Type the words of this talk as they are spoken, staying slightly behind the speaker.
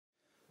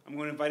I'm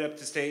going to invite up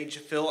to stage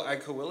Phil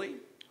Agcaoili,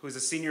 who is a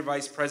Senior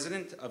Vice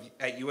President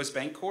at U.S.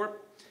 Bank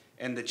Corp.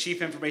 And the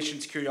Chief Information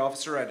Security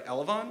Officer at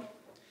Elevon.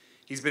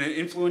 He's been an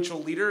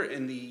influential leader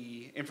in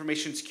the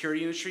information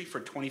security industry for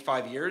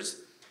 25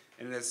 years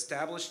and has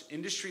established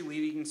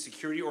industry-leading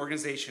security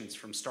organizations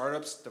from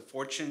startups to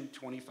Fortune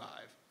 25.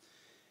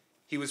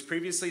 He was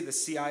previously the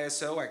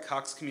CISO at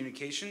Cox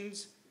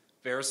Communications,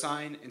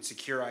 VeriSign, and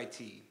Secure IT,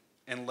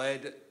 and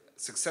led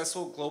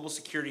successful global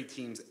security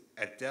teams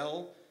at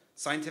Dell,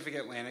 Scientific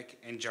Atlantic,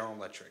 and General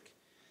Electric.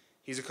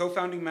 He's a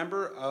co-founding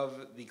member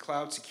of the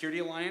Cloud Security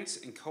Alliance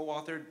and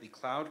co-authored the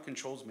Cloud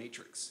Controls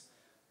Matrix.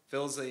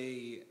 Phil's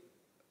done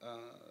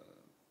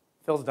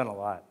a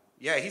lot.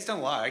 Yeah, he's done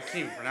a lot. I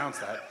can't even pronounce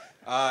that.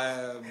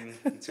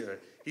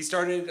 He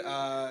started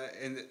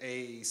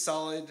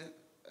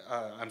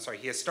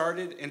he has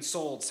started and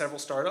sold several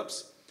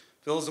startups.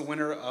 Phil is a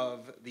winner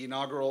of the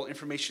inaugural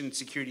Information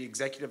Security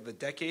Executive of the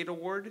Decade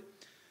Award,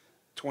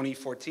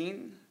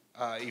 2014,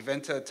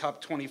 Eventa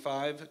Top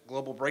 25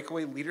 Global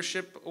Breakaway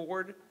Leadership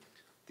Award,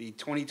 the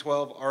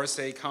 2012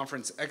 RSA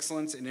Conference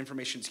Excellence in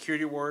Information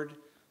Security Award,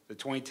 the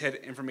 2010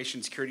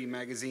 Information Security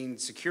Magazine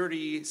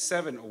Security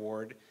 7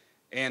 Award,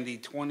 and the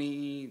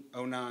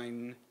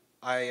 2009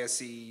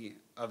 ISE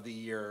of the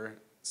Year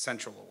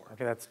Central Award.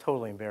 Okay, that's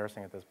totally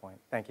embarrassing at this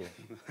point. Thank you.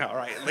 All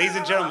right, ladies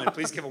and gentlemen,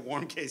 please give a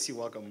warm Casey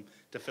welcome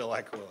to Phil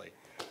Agcaoili.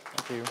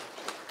 Thank you.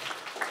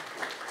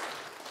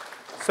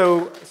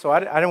 So I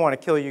didn't want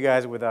to kill you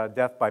guys with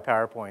death by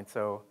PowerPoint,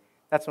 so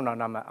that's what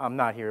I'm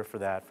not here for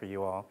that for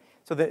you all.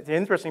 So the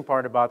interesting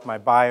part about my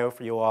bio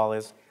for you all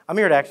is I'm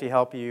here to actually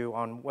help you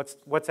on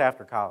what's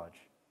after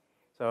college.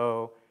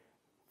 So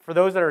for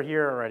those that are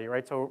here already,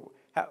 right? So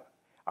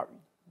are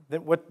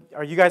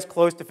you guys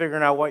close to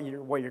figuring out what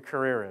your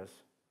career is?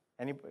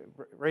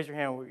 Raise your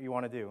hand what you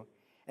want to do.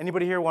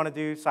 Anybody here want to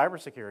do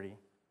cybersecurity?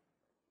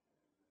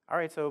 All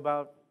right, so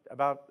about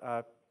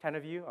 10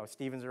 of you. Oh,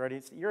 Steven's you're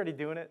already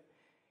doing it.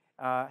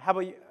 How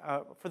about you?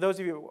 For those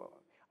of you.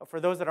 For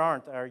those that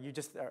aren't, are you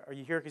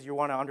here because you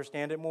want to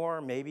understand it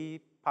more, maybe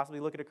possibly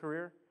look at a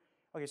career?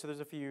 Okay, so there's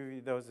a few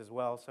of those as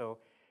well. So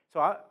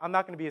I'm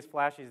not going to be as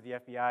flashy as the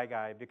FBI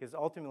guy because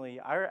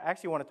ultimately I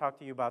actually want to talk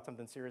to you about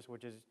something serious,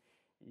 which is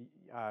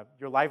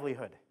your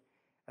livelihood.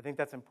 I think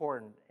that's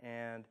important.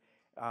 And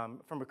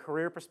from a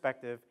career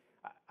perspective,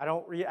 I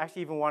don't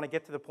actually even want to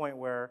get to the point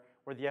where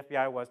the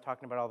FBI was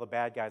talking about all the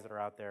bad guys that are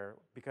out there,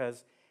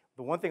 because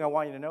the one thing I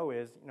want you to know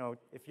is,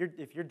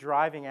 if you're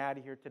driving out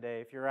of here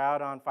today, if you're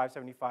out on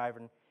 575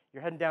 and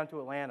you're heading down to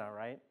Atlanta,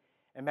 right?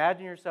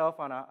 Imagine yourself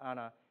on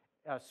a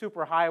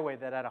super highway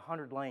that had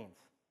 100 lanes.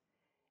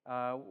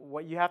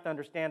 What you have to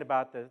understand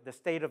about the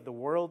state of the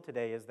world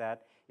today is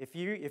that if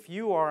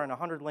you are on a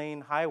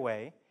 100-lane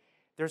highway,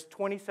 there's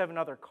 27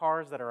 other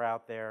cars that are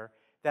out there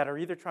that are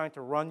either trying to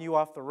run you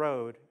off the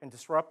road and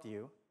disrupt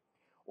you,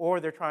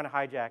 or they're trying to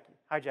hijack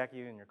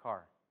you in your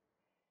car.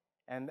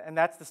 And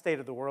that's the state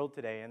of the world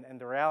today. And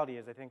the reality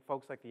is, I think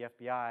folks like the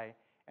FBI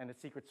and the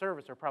Secret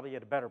Service are probably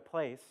at a better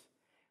place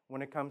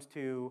when it comes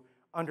to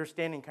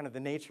understanding kind of the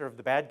nature of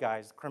the bad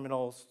guys,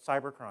 criminals,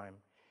 cybercrime.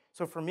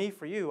 So for me,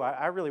 for you,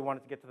 I really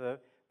wanted to get to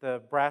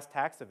the brass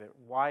tacks of it.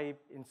 Why,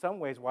 in some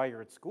ways, why you're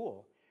at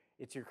school.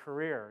 It's your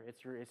career.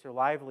 It's your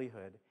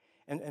livelihood.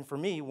 And for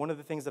me, one of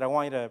the things that I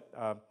want you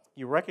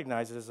to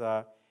recognize is,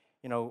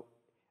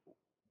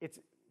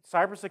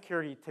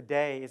 cybersecurity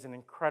today is an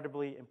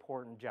incredibly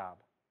important job.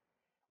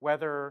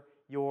 Whether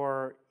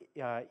you're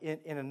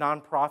in a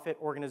nonprofit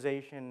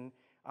organization,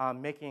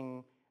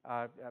 making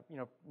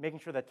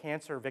sure that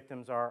cancer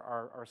victims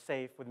are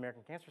safe with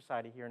American Cancer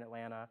Society here in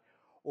Atlanta,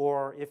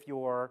 or if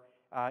you're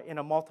in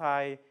a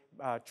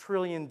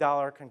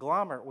multi-trillion-dollar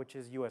conglomerate, which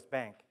is U.S.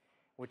 Bank,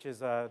 which is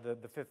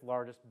the fifth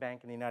largest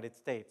bank in the United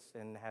States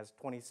and has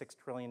 $26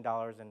 trillion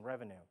in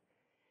revenue.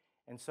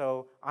 And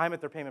so I'm at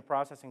their payment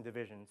processing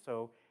division.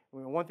 So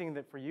one thing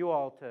that for you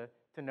all to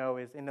know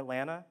is in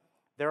Atlanta,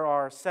 there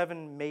are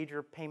 7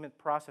 major payment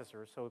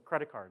processors, so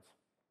credit cards.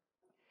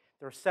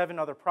 There are 7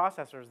 other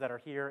processors that are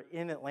here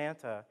in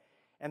Atlanta,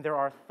 and there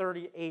are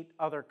 38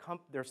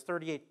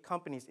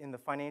 companies in the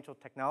financial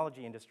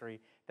technology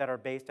industry that are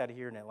based out of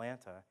here in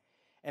Atlanta.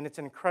 And it's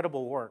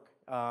incredible work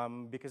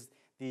because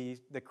the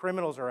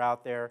criminals are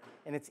out there,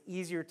 and it's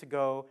easier to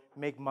go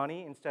make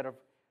money instead of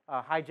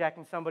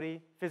hijacking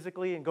somebody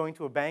physically and going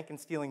to a bank and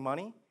stealing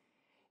money.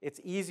 It's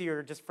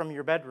easier just from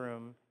your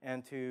bedroom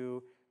and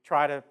to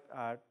try to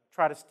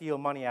steal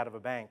money out of a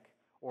bank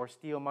or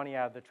steal money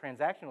out of the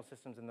transactional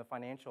systems in the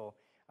financial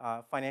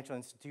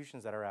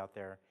institutions that are out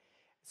there.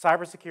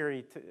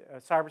 Cybersecurity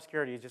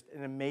is just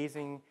an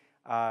amazing,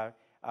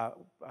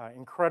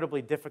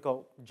 incredibly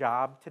difficult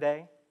job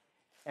today.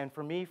 And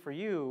for me, for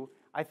you,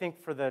 I think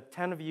for the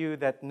 10 of you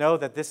that know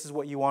that this is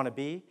what you want to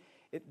be,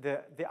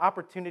 the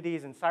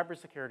opportunities in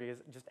cybersecurity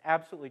is just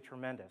absolutely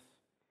tremendous.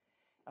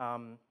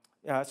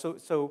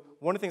 So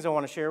one of the things I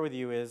want to share with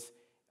you is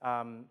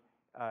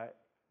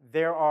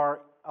there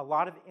are a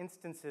lot of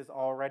instances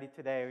already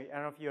today. I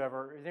don't know if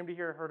has anybody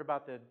here heard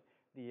about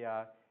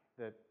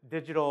the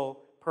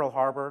digital Pearl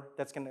Harbor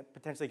that's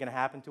potentially going to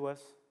happen to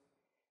us?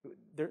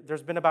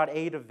 There's been about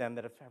 8 of them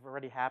that have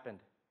already happened.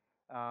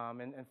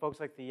 And folks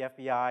like the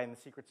FBI and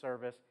the Secret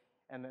Service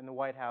and the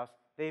White House,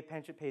 they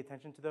pay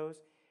attention to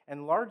those.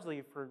 And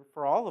largely,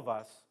 for all of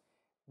us,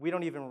 we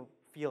don't even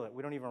feel it.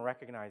 We don't even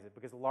recognize it,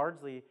 because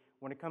largely,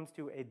 when it comes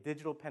to a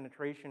digital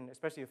penetration,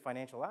 especially of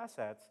financial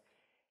assets,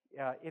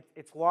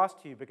 it's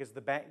lost to you, because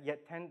the bank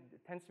it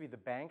tends to be the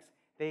banks.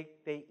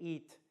 They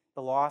eat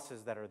the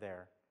losses that are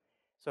there.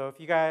 So if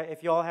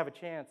you all have a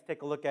chance,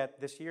 take a look at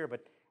this year,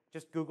 but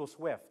just Google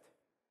Swift.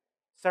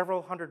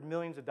 Several hundred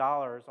millions of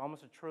dollars,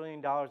 almost $1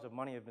 trillion of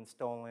money have been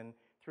stolen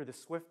through the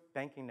Swift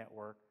banking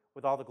network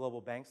with all the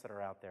global banks that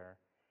are out there.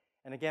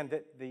 And again,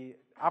 the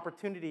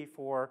opportunity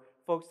for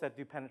folks that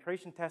do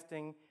penetration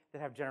testing,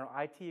 that have general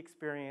IT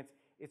experience,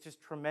 it's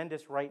just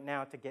tremendous right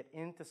now to get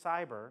into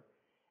cyber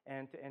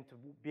and to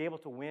be able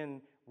to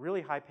win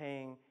really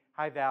high-paying,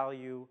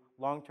 high-value,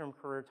 long-term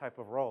career type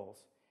of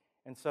roles.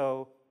 And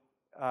so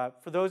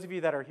for those of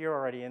you that are here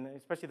already, and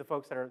especially the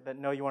folks that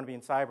know you want to be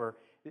in cyber,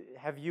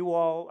 have you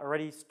all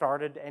already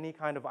started any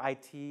kind of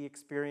IT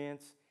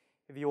experience?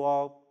 Have you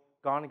all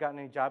gone and gotten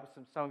any jobs?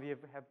 Some of you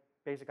have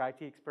basic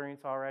IT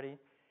experience already?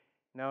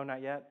 No,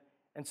 not yet?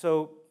 And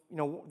so,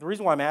 the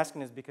reason why I'm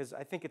asking is because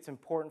I think it's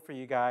important for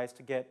you guys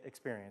to get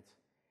experience.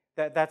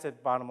 That's a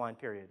bottom line,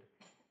 period.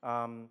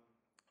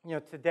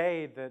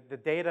 Today, the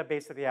data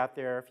basically out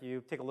there, if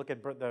you take a look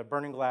at the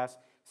Burning Glass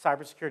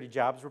Cybersecurity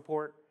Jobs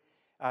Report,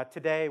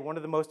 today, one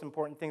of the most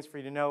important things for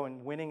you to know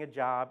in winning a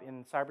job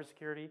in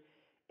cybersecurity,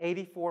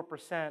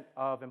 84%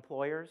 of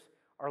employers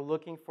are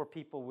looking for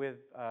people with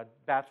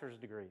bachelor's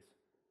degrees,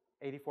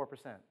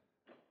 84%.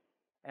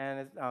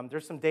 And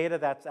there's some data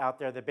that's out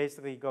there that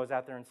basically goes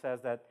out there and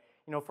says that,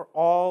 for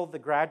all the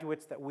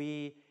graduates that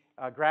we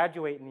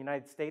graduate in the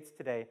United States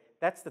today,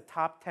 that's the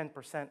top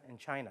 10% in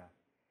China.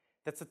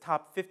 That's the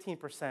top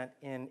 15%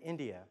 in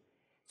India.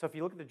 So if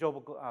you look at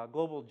the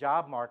global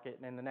job market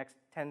in the next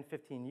 10,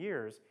 15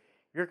 years,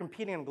 you're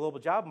competing in a global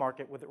job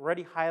market with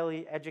already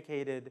highly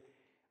educated,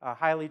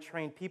 highly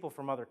trained people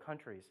from other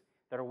countries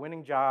that are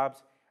winning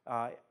jobs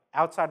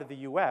outside of the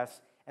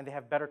U.S., and they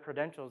have better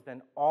credentials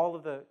than all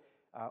of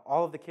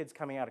the kids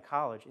coming out of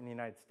college in the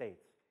United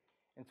States.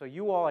 And so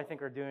you all, I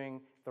think, are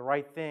doing the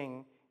right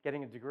thing,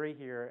 getting a degree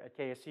here at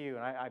KSU.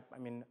 And I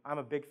mean, I'm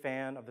a big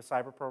fan of the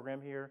cyber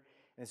program here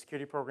and the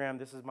security program.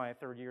 This is my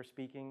 3rd year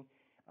speaking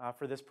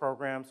for this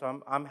program,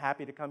 so I'm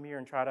happy to come here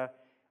and try to.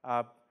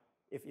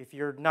 If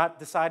you're not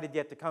decided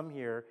yet to come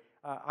here,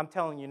 I'm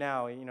telling you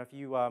now, if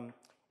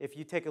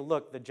you take a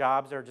look, the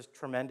jobs are just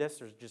tremendous.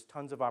 There's just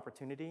tons of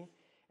opportunity,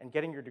 and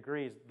getting your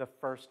degree is the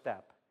first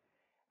step.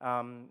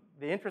 The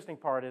interesting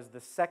part is the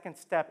second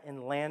step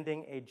in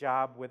landing a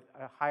job with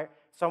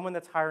someone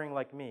that's hiring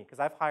like me, because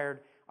I've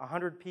hired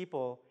 100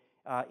 people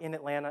in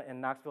Atlanta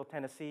and Knoxville,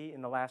 Tennessee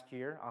in the last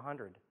year,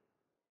 100.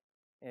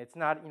 It's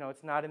not,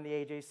 it's not in the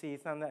AJC,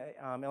 it's not in the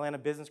Atlanta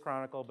Business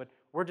Chronicle, but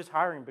we're just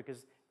hiring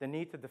because the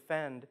need to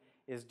defend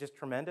is just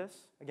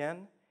tremendous,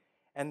 again.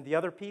 And the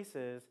other piece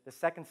is, the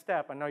second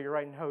step, I know you're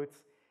writing notes,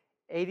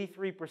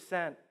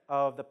 83%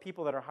 of the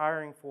people that are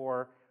hiring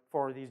for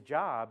these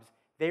jobs,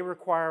 they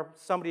require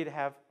somebody to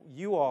have,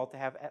 you all to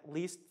have at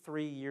least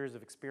 3 years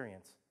of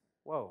experience.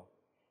 Whoa,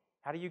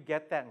 how do you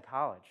get that in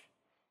college?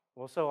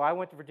 Well, so I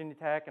went to Virginia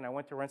Tech and I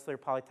went to Rensselaer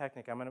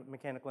Polytechnic. I'm a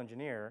mechanical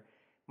engineer.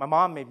 My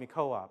mom made me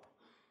co-op.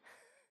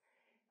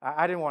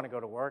 I didn't want to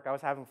go to work. I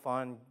was having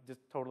fun,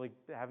 just totally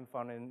having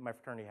fun in my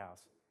fraternity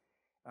house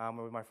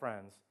with my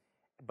friends.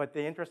 But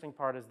the interesting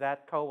part is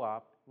that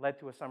co-op led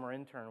to a summer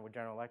intern with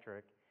General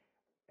Electric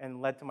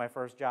and led to my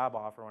first job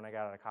offer when I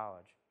got out of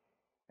college.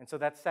 And so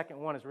that second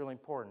one is really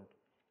important.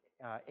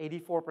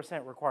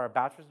 84% require a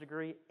bachelor's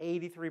degree.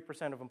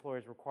 83% of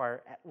employers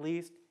require at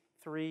least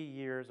 3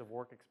 years of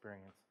work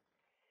experience.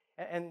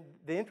 And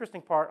the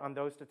interesting part on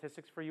those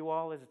statistics for you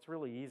all is it's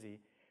really easy.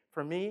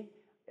 For me,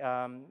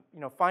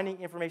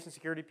 finding information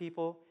security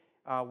people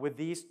with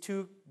these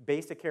 2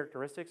 basic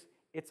characteristics,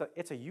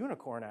 it's a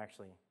unicorn,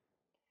 actually.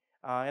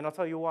 And I'll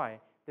tell you why.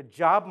 The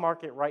job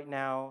market right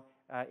now,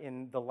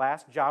 in the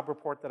last job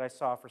report that I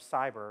saw for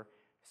cyber,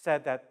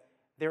 said that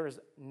there is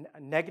a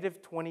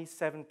negative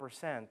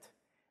 27%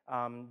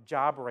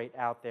 job rate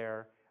out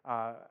there.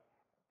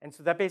 And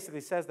so that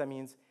basically says that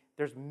means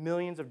there's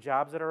millions of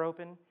jobs that are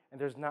open, and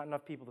there's not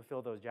enough people to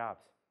fill those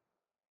jobs.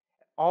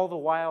 All the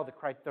while,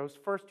 those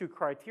first 2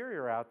 criteria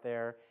are out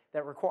there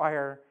that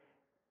require,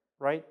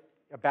 right,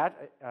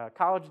 a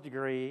college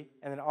degree,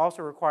 and then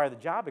also require the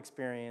job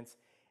experience,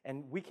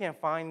 and we can't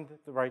find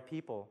the right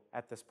people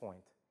at this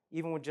point,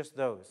 even with just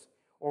those,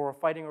 or we're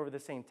fighting over the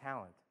same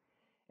talent.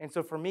 And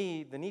so for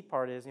me, the neat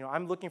part is,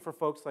 I'm looking for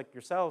folks like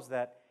yourselves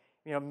that,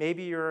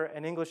 maybe you're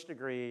an English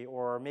degree,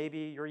 or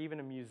maybe you're even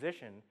a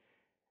musician.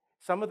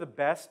 Some of the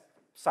best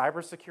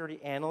cybersecurity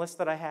analysts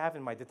that I have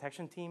in my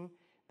detection team,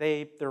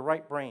 they're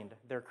right-brained,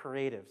 they're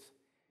creatives.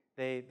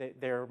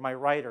 They're my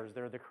writers,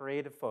 they're the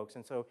creative folks,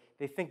 and so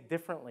they think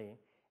differently,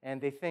 and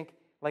they think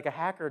like a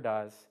hacker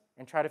does,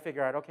 and try to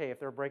figure out, okay, if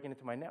they're breaking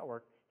into my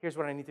network, here's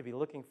what I need to be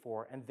looking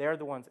for, and they're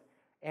the ones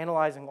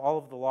analyzing all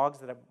of the logs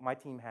that my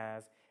team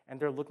has, and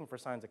they're looking for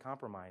signs of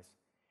compromise.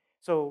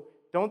 So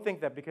don't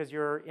think that because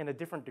you're in a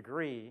different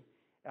degree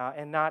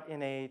and not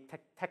in a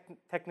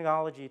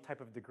technology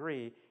type of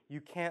degree,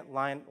 you can't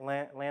land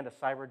a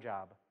cyber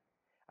job.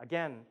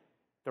 Again,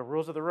 the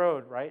rules of the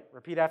road, right?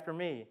 Repeat after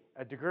me.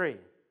 A degree,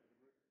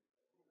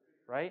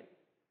 right?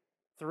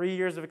 3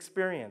 years of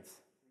experience.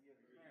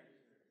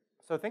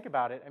 So think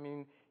about it. I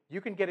mean,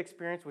 you can get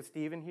experience with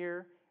Steven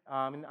here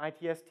in the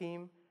ITS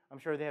team. I'm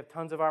sure they have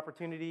tons of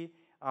opportunity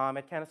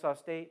at Kennesaw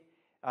State.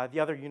 The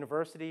other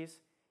universities,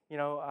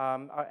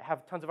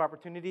 have tons of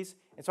opportunities.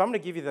 And so I'm going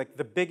to give you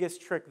the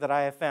biggest trick that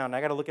I have found.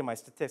 I got to look at my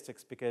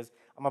statistics because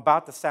I'm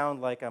about to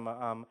sound like I'm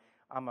a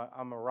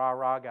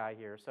rah-rah guy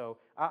here. So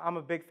I'm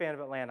a big fan of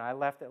Atlanta. I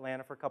left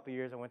Atlanta for a couple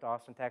years. I went to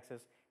Austin,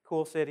 Texas.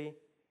 Cool city.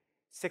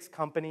 6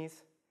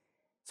 companies.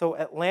 So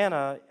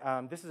Atlanta,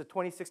 this is a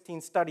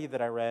 2016 study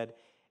that I read.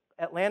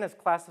 Atlanta is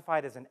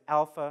classified as an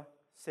alpha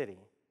city.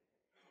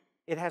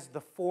 It has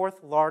the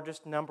 4th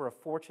largest number of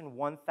Fortune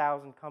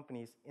 1000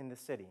 companies in the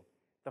city.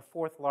 The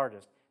 4th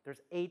largest.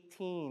 There's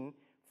 18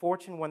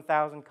 Fortune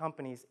 1000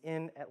 companies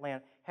in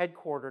Atlanta,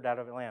 headquartered out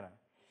of Atlanta.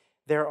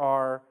 There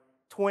are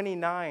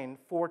 29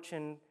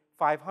 Fortune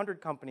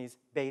 500 companies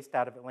based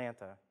out of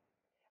Atlanta.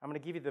 I'm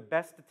going to give you the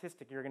best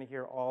statistic you're going to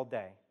hear all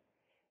day.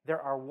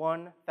 There are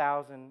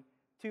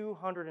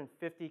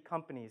 1,250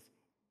 companies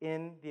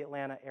in the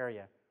Atlanta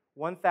area.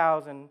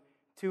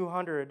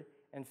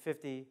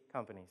 1,250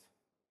 companies.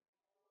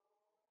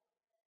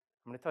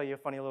 I'm going to tell you a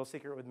funny little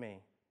secret with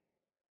me.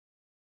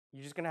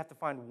 You're just going to have to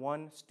find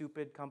one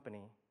stupid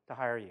company to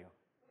hire you.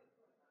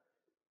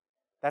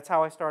 That's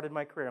how I started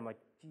my career. I'm like,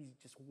 geez,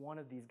 just one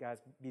of these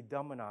guys be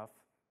dumb enough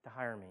to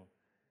hire me.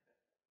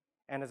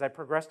 And as I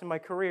progressed in my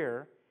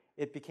career,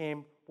 it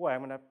became, boy, I'm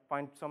going to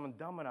find someone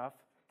dumb enough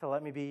to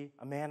let me be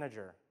a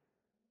manager.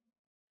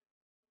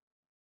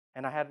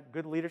 And I had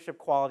good leadership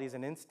qualities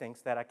and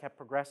instincts that I kept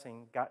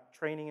progressing, got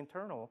training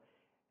internal,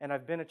 and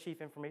I've been a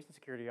chief information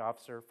security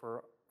officer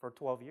for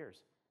 12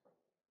 years.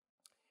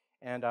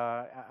 And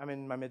I'm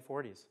in my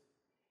mid-40s.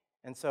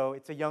 And so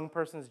it's a young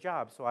person's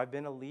job. So I've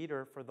been a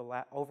leader for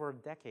over a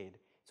decade.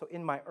 So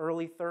in my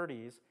early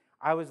 30s,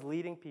 I was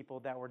leading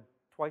people that were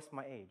twice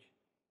my age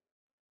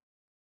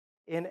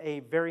in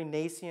a very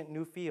nascent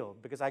new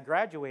field. Because I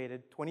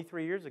graduated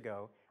 23 years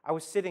ago, I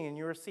was sitting in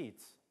your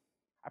seats.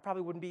 I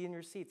probably wouldn't be in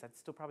your seats. I'd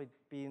still probably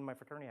be in my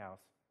fraternity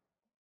house,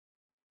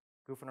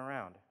 goofing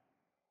around.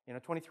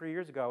 23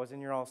 years ago, I was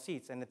in your all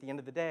seats. And at the end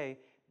of the day,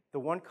 the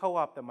one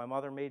co-op that my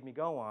mother made me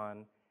go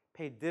on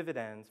paid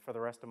dividends for the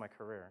rest of my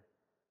career.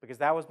 Because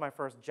that was my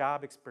first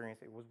job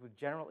experience. It was with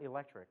General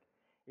Electric.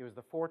 It was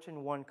the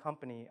Fortune 1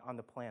 company on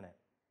the planet.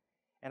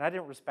 And I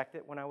didn't respect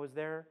it when I was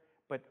there,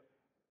 but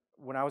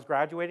when I was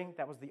graduating,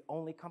 that was the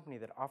only company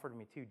that offered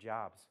me 2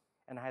 jobs.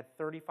 And I had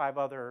 35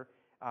 other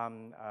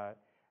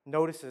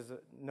notices,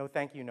 no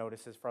thank you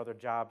notices for other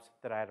jobs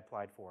that I had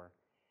applied for.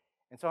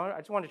 And so I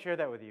just wanted to share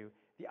that with you.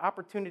 The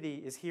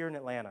opportunity is here in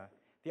Atlanta.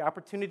 The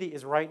opportunity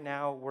is right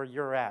now where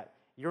you're at.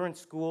 You're in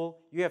school.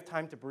 You have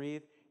time to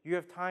breathe. You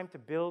have time to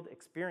build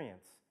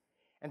experience.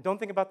 And don't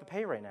think about the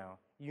pay right now.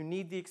 You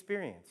need the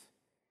experience.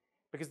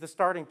 Because the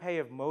starting pay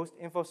of most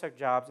InfoSec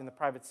jobs in the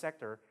private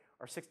sector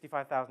are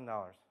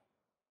 $65,000.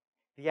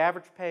 The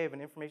average pay of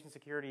an information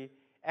security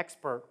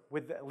expert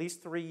with at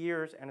least 3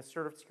 years and a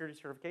security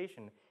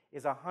certification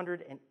is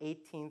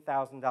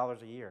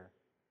 $118,000 a year.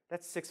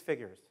 That's 6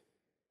 figures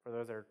for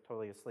those that are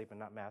totally asleep and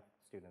not math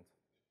students.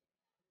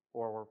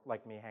 Or were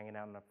like me hanging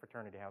out in a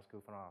fraternity house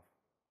goofing off.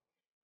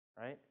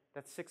 Right?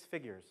 That's 6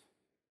 figures.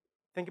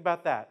 Think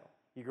about that.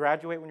 You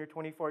graduate when you're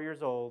 24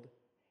 years old.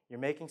 You're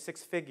making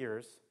 6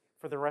 figures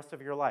for the rest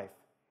of your life.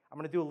 I'm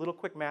going to do a little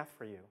quick math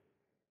for you.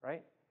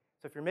 Right?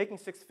 So if you're making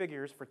 6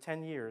 figures for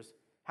 10 years,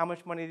 how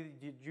much money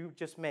did you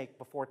just make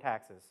before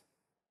taxes?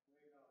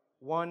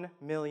 $1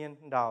 million.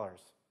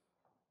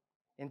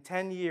 In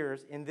 10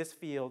 years in this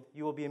field,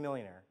 you will be a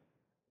millionaire.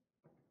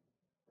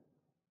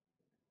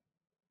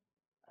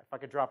 If I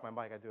could drop my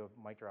mic, I'd do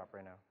a mic drop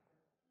right now.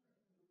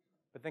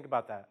 But think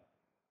about that.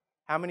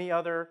 How many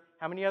other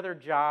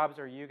jobs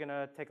are you going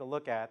to take a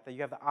look at that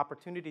you have the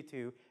opportunity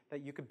to,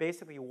 that you could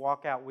basically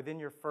walk out within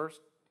your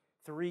first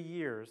 3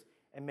 years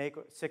and make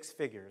 6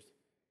 figures?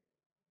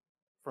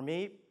 For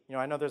me,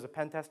 I know there's a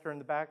pen tester in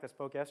the back that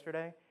spoke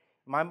yesterday.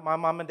 My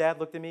mom and dad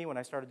looked at me when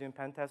I started doing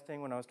pen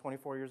testing when I was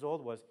 24 years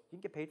old was, you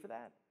can get paid for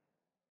that?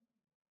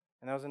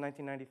 And that was in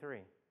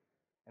 1993.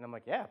 And I'm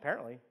like, yeah,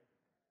 apparently.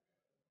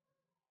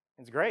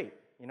 It's great.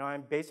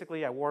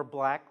 I wore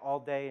black all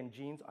day in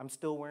jeans. I'm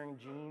still wearing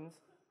jeans.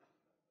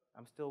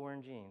 And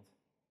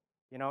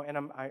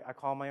I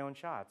call my own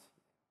shots.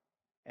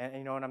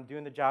 And I'm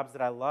doing the jobs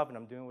that I love, and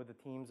I'm doing with the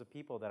teams of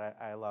people that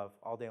I love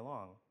all day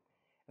long.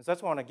 And so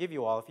that's what I want to give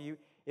you all.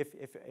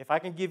 If I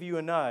can give you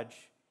a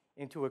nudge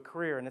into a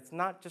career, and it's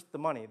not just the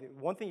money.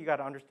 One thing you got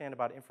to understand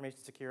about information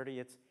security,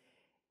 if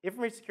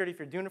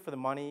you're doing it for the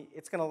money,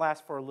 it's going to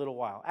last for a little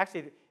while.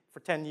 Actually,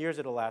 for 10 years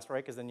it'll last,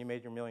 right? Because then you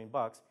made your $1 million.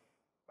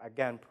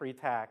 Again,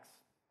 pre-tax.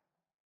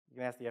 You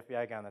can ask the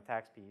FBI guy on the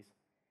tax piece.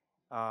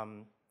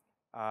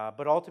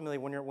 But ultimately,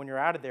 when you're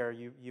out of there,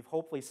 you've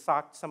hopefully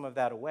socked some of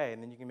that away,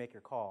 and then you can make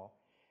your call.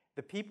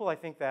 The people I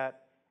think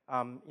that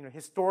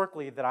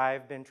historically that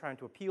I've been trying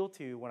to appeal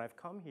to when I've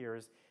come here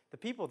is the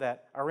people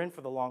that are in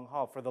for the long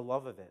haul, for the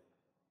love of it.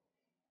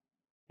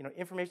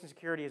 Information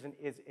security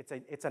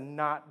it's a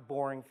not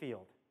boring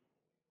field.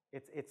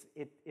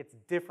 It's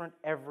different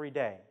every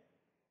day.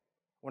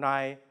 When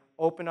I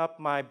open up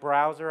my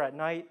browser at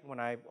night, when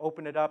I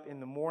open it up in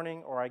the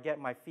morning, or I get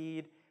my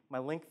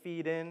link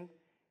feed in,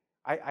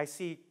 I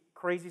see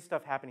crazy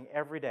stuff happening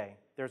every day.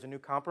 There's a new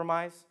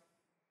compromise.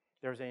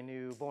 There's a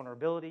new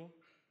vulnerability.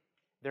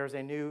 There's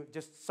a new,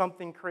 just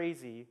something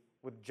crazy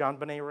with John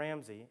Benet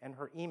Ramsey and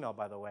her email,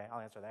 by the way. I'll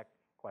answer that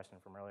question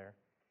from earlier.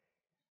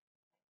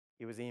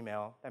 It was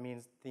email. That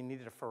means they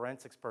needed a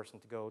forensics person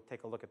to go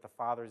take a look at the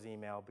father's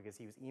email because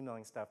he was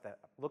emailing stuff that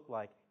looked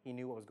like he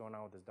knew what was going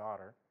on with his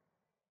daughter.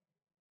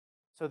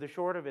 So the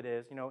short of it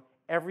is,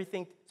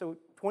 everything. So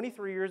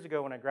 23 years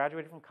ago when I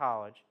graduated from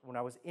college, when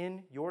I was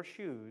in your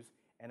shoes,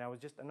 and I was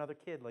just another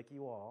kid like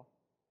you all,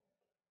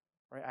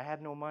 right? I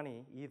had no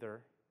money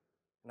either,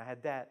 and I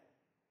had debt.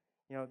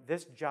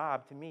 This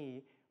job to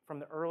me,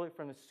 from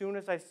as soon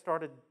as I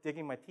started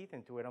digging my teeth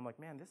into it, I'm like,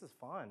 man, this is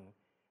fun.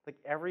 Like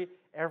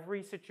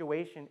every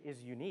situation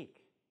is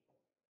unique,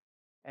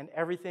 and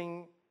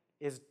everything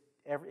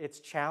it's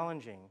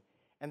challenging.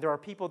 And there are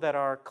people that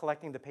are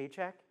collecting the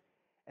paycheck,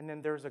 and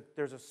then there's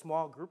a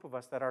small group of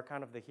us that are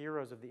kind of the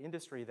heroes of the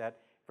industry that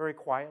very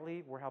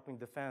quietly we're helping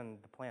defend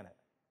the planet.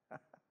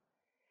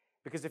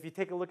 Because if you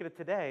take a look at it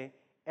today,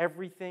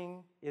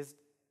 everything is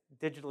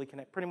digitally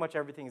connected. Pretty much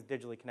everything is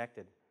digitally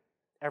connected.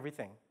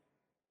 Everything.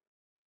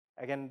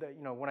 Again,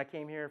 when I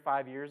came here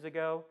 5 years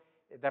ago,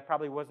 that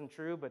probably wasn't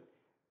true, but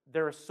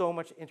there is so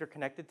much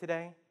interconnected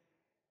today.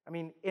 I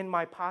mean, in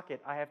my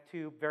pocket, I have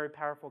 2 very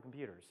powerful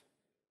computers.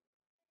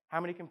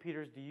 How many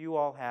computers do you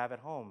all have at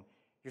home?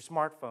 Your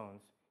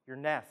smartphones, your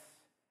Nests,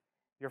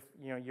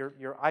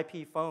 your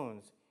IP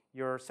phones,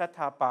 your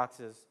set-top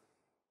boxes,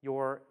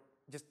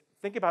 just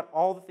think about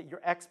all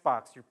your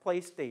Xbox, your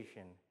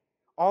PlayStation.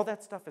 All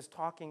that stuff is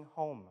talking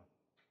home.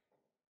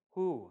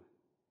 Who?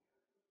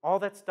 All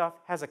that stuff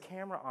has a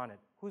camera on it.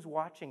 Who's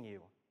watching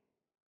you?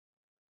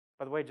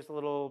 By the way, just a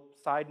little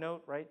side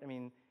note, right? I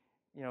mean,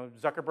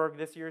 Zuckerberg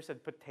this year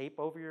said put tape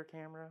over your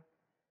camera.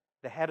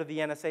 The head of the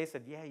NSA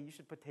said, yeah, you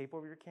should put tape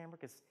over your camera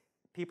because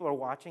people are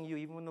watching you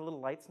even when the little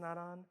light's not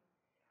on.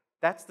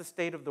 That's the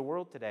state of the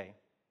world today.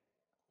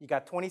 You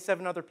got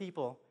 27 other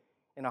people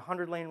in a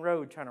 100-lane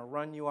road trying to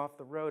run you off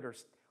the road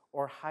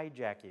or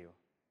hijack you.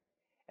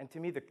 And to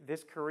me,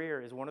 this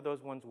career is one of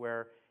those ones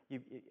where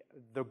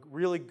the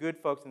really good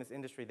folks in this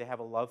industry, they have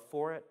a love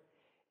for it.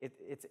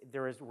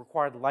 There is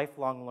required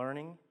lifelong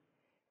learning.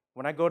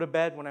 When I go to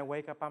bed, when I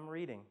wake up, I'm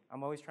reading.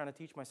 I'm always trying to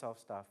teach myself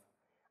stuff.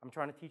 I'm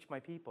trying to teach my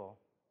people.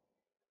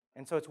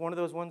 And so it's one of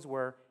those ones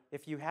where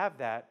if you have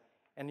that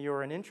and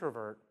you're an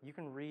introvert, you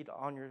can read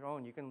on your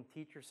own. You can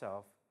teach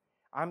yourself.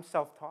 I'm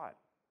self-taught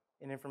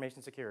in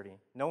information security.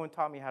 No one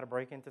taught me how to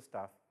break into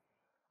stuff.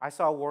 I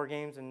saw war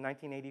games in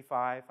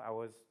 1985. I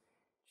was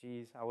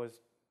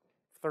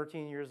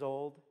 13 years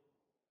old.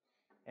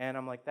 And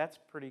I'm like, that's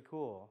pretty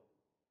cool.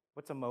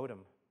 What's a modem?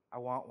 I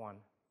want one.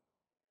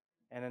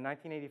 And in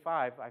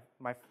 1985,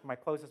 my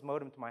closest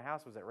modem to my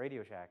house was at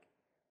Radio Shack.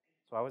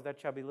 So I was that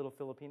chubby little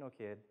Filipino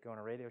kid going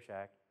to Radio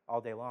Shack all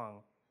day long,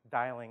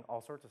 dialing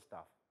all sorts of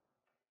stuff.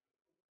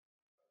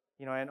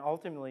 And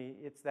ultimately,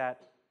 it's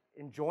that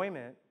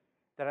enjoyment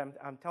that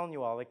I'm telling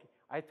you all, like,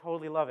 I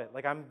totally love it.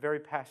 Like, I'm very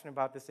passionate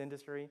about this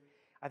industry.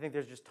 I think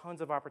there's just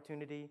tons of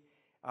opportunity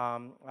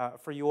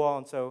for you all.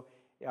 And so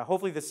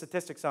hopefully the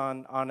statistics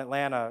on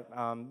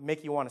Atlanta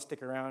make you want to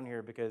stick around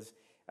here because,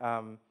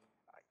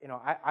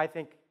 I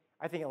think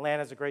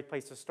Atlanta is a great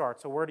place to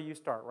start. So where do you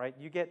start, right?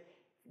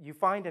 You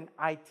find an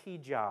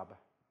IT job.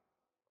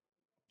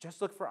 Just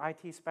look for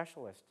IT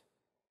specialist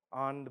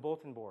on the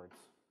bulletin boards,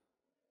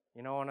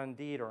 on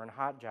Indeed or on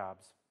Hot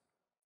Jobs.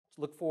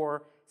 Look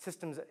for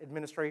systems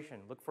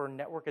administration. Look for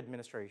network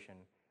administration.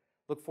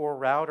 Look for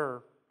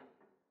router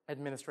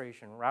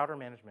administration, router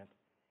management.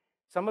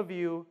 Some of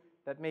you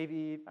that may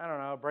be,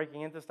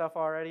 breaking into stuff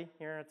already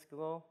here at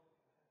school,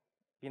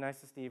 be nice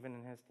to Steven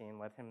and his team.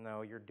 Let him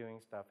know you're doing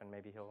stuff, and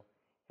maybe he'll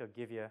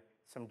give you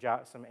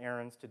some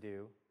errands to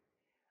do.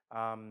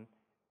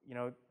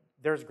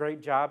 There's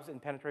great jobs in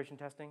penetration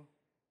testing.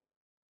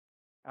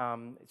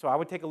 So I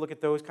would take a look at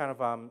those kind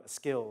of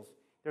skills.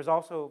 There's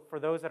also, for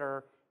those that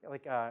are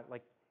like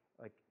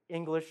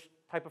English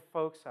type of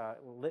folks,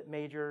 lit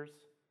majors,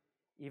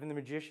 even the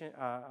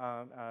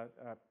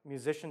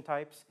musician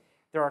types.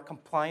 There are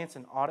compliance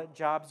and audit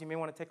jobs you may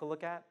want to take a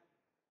look at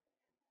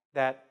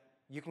that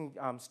you can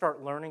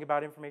start learning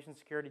about information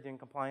security, doing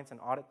compliance and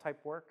audit type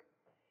work.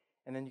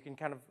 And then you can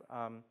kind of,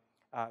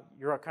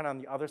 you're kind of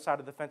on the other side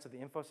of the fence of the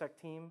InfoSec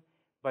team,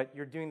 but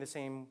you're doing the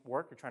same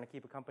work. You're trying to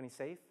keep a company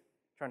safe,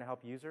 trying to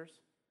help users.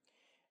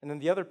 And then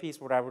the other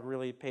piece, what I would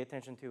really pay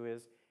attention to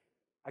is,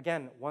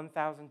 again,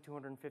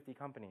 1,250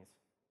 companies.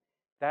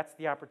 That's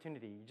the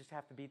opportunity. You just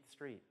have to beat the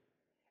street.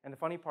 And the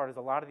funny part is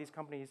a lot of these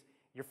companies,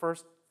 Your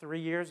first 3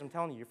 years, I'm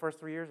telling you, your first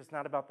 3 years, it's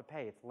not about the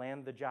pay. It's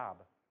land the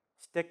job.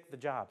 Stick the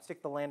job.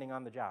 Stick the landing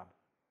on the job.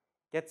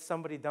 Get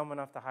somebody dumb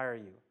enough to hire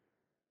you.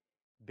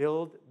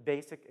 Build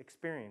basic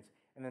experience,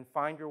 and then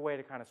find your way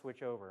to kind of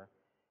switch over.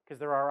 Because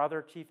there are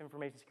other chief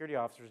information security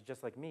officers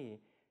just like me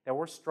that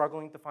we're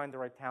struggling to find the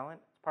right talent.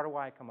 It's part of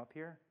why I come up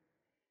here.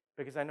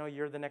 Because I know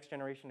you're the next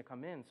generation to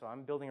come in, so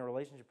I'm building a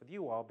relationship with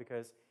you all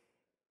because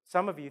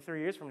some of you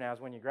 3 years from now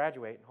is when you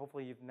graduate, and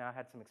hopefully you've now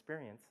had some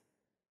experience.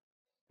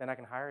 Then I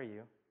can hire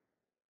you.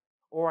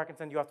 Or I can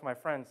send you off to my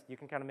friends. You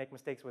can kind of make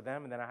mistakes with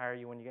them, and then I hire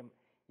you when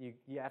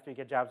after you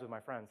get jobs with my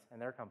friends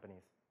and their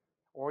companies.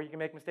 Or you can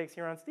make mistakes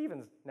here on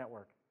Steven's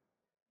network.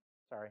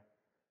 Sorry.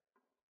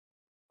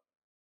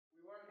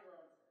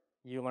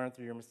 You learn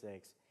through your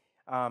mistakes.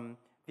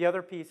 The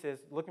other piece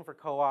is looking for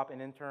co-op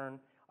and intern.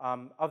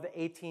 Of the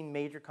 18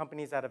 major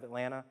companies out of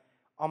Atlanta,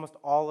 almost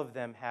all of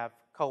them have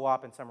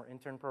co-op and summer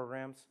intern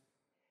programs.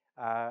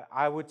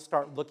 I would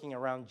start looking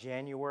around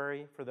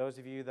January for those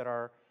of you that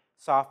are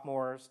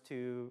sophomores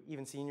to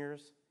even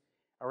seniors.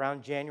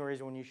 Around January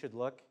is when you should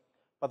look.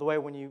 By the way,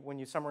 when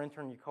you summer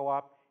intern, you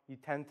co-op, you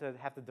tend to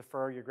have to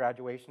defer your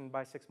graduation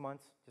by 6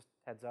 months, just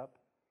heads up.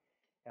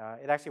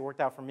 It actually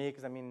worked out for me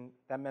because, I mean,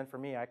 that meant for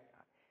me, I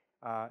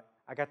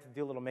got to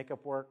do a little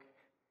makeup work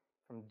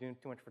from doing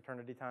too much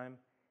fraternity time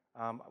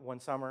one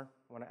summer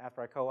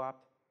after I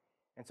co-opted.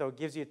 And so it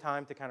gives you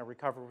time to kind of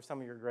recover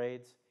some of your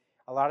grades.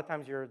 A lot of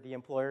times the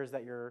employers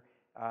that you're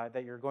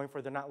going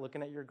for, they're not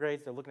looking at your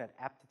grades, they're looking at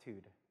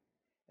aptitude.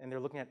 And they're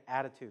looking at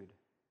attitude.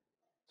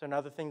 So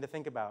another thing to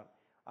think about.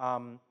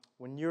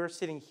 When you're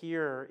sitting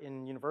here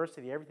in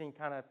university, everything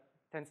kind of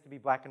tends to be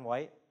black and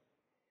white.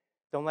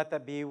 Don't let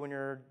that be when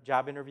you're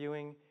job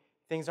interviewing.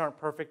 Things aren't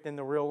perfect in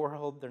the real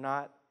world, they're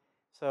not.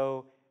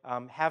 So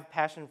have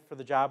passion for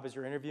the job as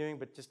you're interviewing,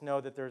 but just know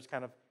that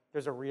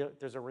there's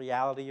a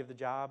reality of the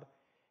job.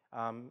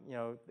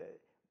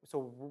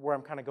 So where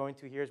I'm kind of going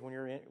to here is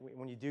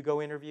when you do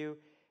go interview,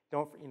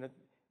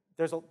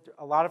 there's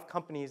a lot of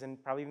companies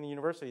and probably even the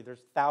university,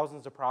 there's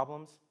thousands of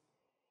problems,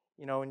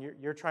 and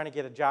you're trying to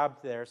get a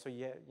job there, so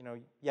you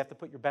have to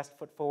put your best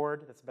foot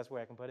forward. That's the best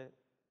way I can put it,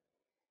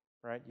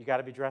 right? You got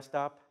to be dressed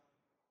up,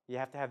 you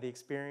have to have the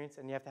experience,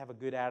 and you have to have a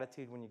good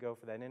attitude when you go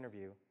for that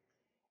interview.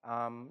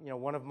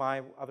 One of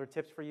my other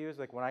tips for you is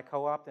like when I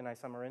co-opted and I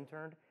summer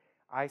interned,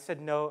 I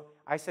said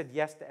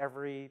yes to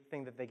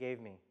everything that they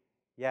gave me.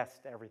 Yes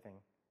to everything.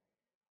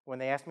 When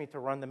they asked me to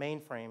run the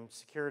mainframe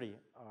security,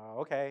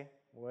 okay,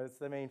 what's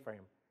the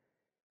mainframe?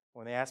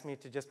 When they asked me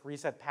to just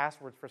reset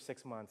passwords for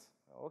 6 months,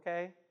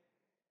 okay,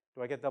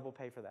 do I get double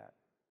pay for that?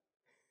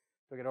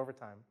 Do I get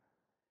overtime?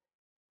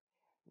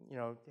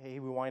 Hey,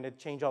 we wanted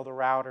to change all the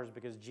routers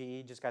because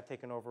GE just got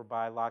taken over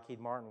by Lockheed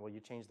Martin. Will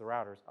you change the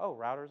routers? Oh,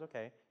 routers,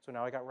 okay. So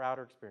now I got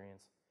router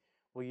experience.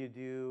 Will you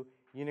do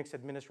Unix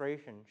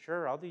administration?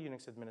 Sure, I'll do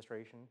Unix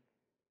administration.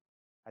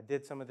 I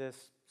did some of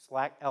this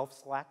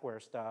ELF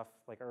Slackware stuff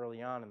like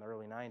early on in the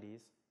early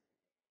 90s.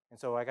 And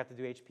so I got to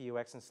do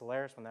HPUX and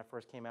Solaris when that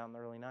first came out in the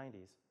early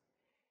 90s.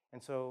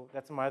 And so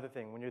that's my other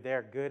thing. When you're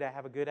there,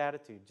 have a good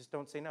attitude. Just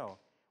don't say no.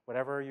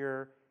 Whatever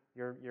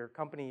your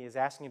company is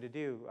asking you to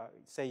do,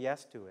 say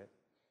yes to it.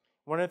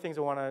 One of the things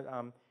I want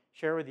to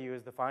share with you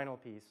is the final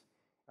piece.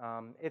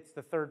 It's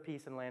the third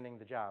piece in landing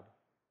the job.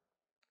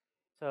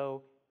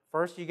 So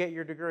first you get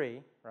your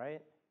degree,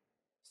 right?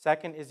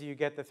 Second is you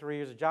get the 3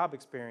 years of job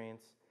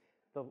experience.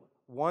 The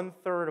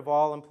 1/3 of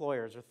all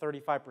employers, or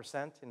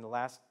 35% in the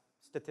last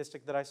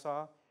statistic that I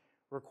saw,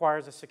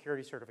 requires a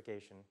security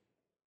certification.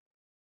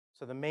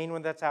 So the main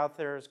one that's out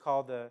there is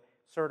called the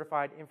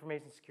Certified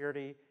Information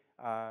Security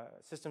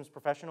Systems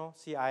Professional,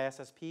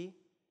 CISSP.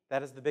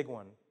 That is the big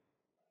one.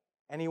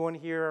 Anyone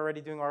here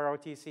already doing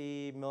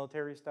ROTC,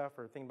 military stuff,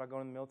 or thinking about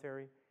going in the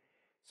military?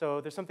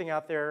 So there's something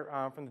out there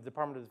from the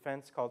Department of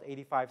Defense called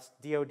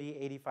DOD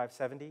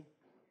 8570.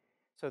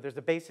 So there's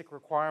a basic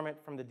requirement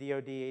from the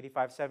DOD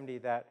 8570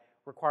 that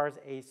requires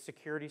a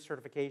security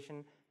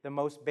certification. The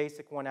most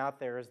basic one out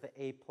there is the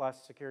A+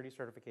 security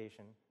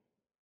certification,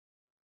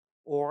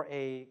 or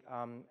a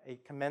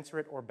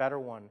commensurate or better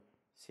one,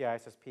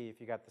 CISSP,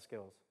 if you got the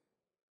skills.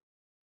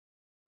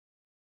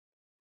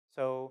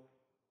 So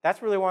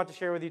that's really what I wanted to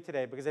share with you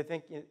today, because I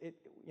think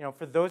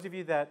for those of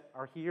you that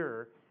are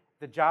here,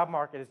 the job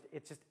market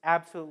it's just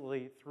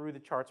absolutely through the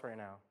charts right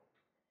now.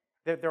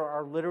 There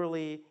are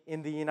literally,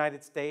 in the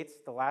United States,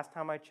 the last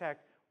time I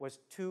checked, was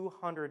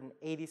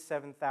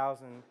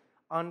 287,000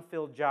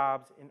 unfilled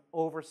jobs in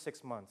over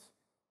 6 months.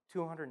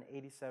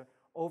 287,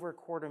 over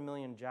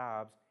 250,000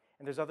 jobs,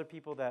 and there's other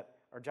people that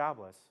are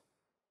jobless.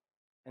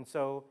 And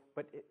so,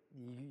 but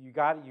you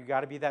got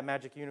to be that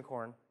magic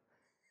unicorn.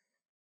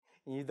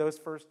 You need those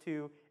first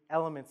two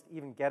elements to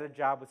even get a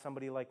job with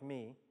somebody like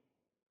me.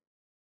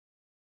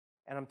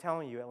 And I'm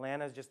telling you,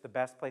 Atlanta is just the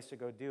best place to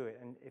go do it.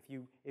 And if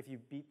you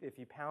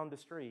pound the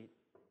street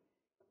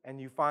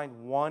and you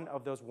find one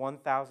of those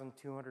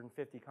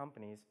 1,250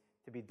 companies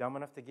to be dumb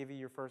enough to give you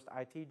your first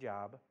IT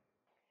job,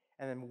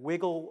 and then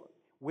wiggle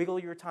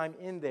your time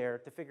in there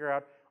to figure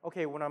out,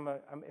 okay,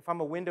 if I'm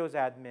a Windows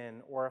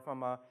admin, or if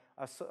I'm a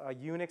a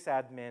Unix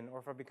admin, or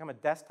if I become a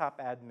desktop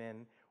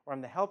admin, or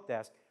I'm the help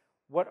desk,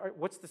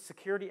 what's the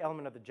security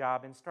element of the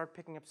job, and start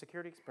picking up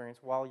security experience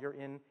while you're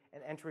in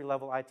an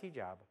entry-level IT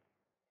job.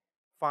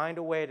 Find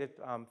a way to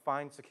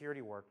find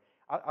security work.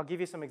 I'll give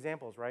you some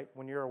examples, right?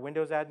 When you're a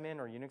Windows admin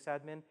or Unix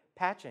admin,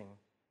 patching,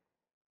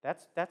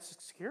 that's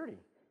security.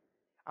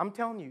 I'm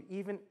telling you,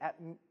 even at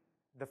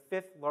the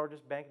 5th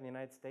largest bank in the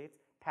United States,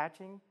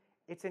 patching,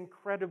 it's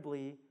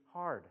incredibly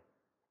hard.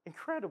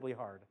 Incredibly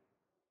hard.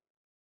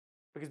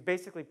 Because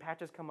basically,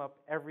 patches come up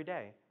every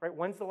day, right?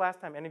 When's the last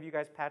time any of you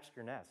guys patched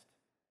your Nest?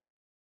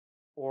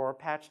 Or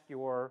patched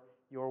your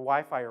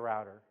Wi-Fi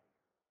router,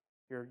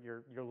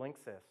 your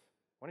Linksys?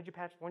 When did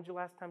you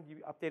last time you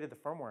updated the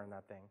firmware on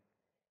that thing?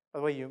 By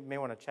the way, you may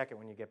want to check it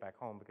when you get back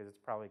home because it's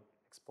probably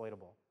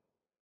exploitable.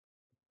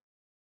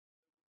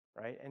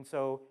 Right? And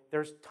so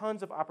there's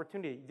tons of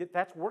opportunity.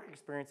 That's work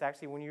experience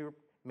actually when you're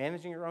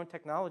managing your own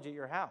technology at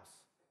your house.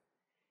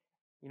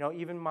 You know,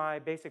 even my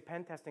basic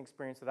pen testing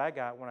experience that I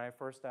got when I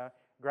first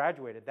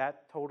graduated,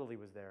 that totally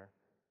was there.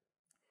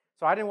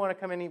 So I didn't want to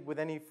come in with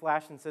any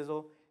flash and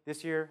sizzle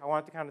this year. I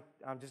wanted to kind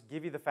of just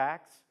give you the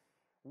facts.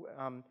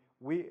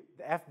 The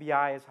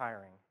FBI is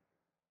hiring.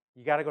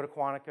 You got to go to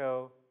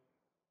Quantico.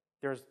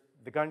 There's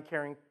the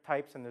gun-carrying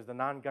types and there's the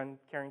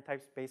non-gun-carrying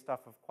types based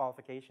off of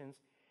qualifications.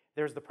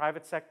 There's the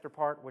private sector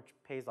part, which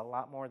pays a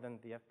lot more than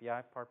the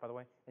FBI part, by the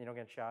way, and you don't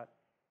get shot.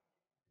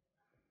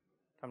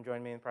 Come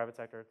join me in the private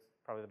sector. It's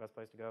probably the best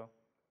place to go.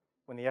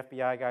 When the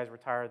FBI guys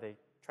retire, they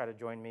try to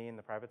join me in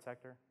the private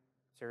sector.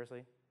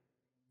 Seriously.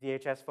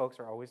 DHS folks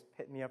are always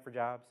hitting me up for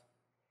jobs.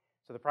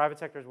 So the private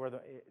sector is where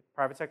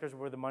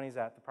the money's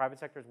at. The private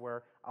sector is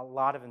where a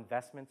lot of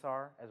investments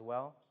are as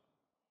well.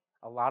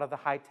 A lot of the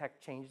high-tech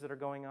changes that are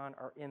going on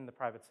are in the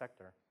private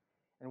sector.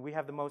 And we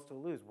have the most to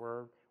lose.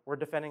 We're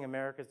defending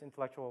America's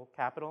intellectual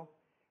capital.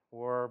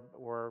 We're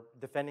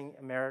defending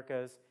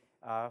America's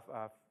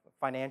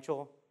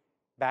financial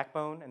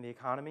backbone and the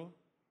economy.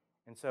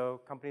 And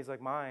so companies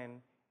like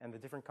mine and the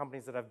different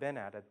companies that I've been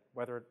at,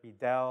 whether it be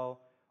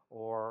Dell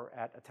or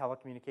at a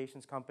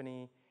telecommunications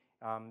company,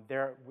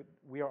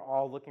 we are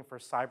all looking for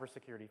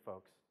cybersecurity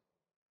folks.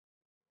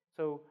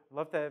 So I'd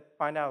love to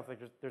find out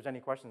if there's any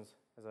questions.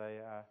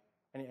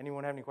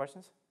 Anyone have any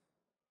questions?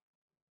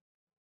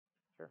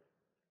 Sure.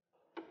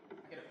 I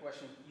get a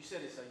question. You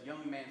said it's a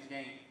young man's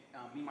game.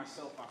 Me,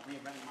 myself, I'm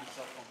reinventing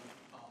myself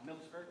from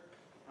Millersburg.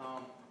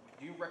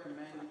 Do you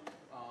recommend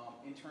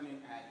interning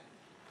at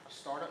a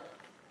startup,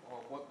 or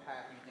what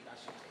path do you think I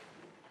should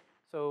take?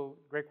 So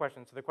great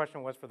question. So the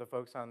question was for the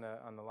folks on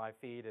the live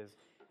feed is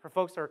for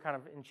folks that are kind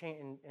of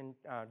in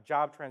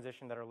job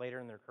transition that are later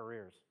in their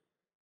careers.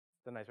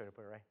 It's a nice way to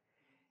put it, right?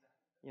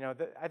 You know,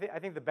 I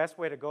think the best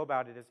way to go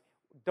about it is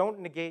don't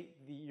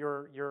negate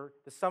the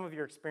sum of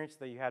your experience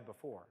that you had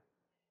before.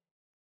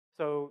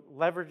 So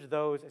leverage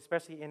those,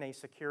 especially in a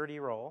security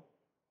role.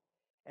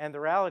 And the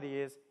reality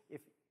is,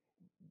 if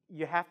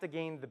you have to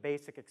gain the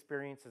basic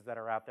experiences that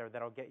are out there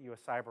that'll get you a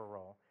cyber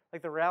role.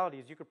 Like the reality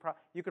is, you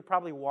could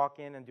probably walk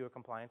in and do a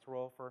compliance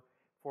role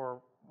for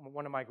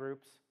one of my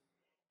groups,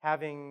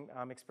 having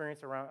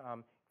experience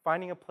around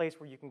finding a place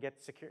where you can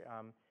get secure,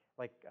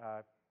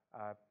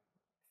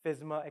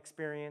 FISMA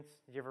experience.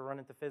 Did you ever run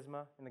into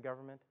FISMA in the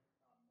government?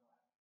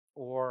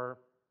 Or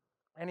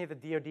any of the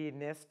DoD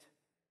NIST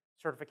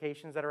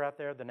certifications that are out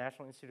there, the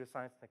National Institute of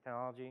Science and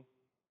Technology.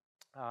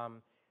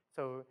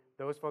 So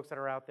those folks that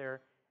are out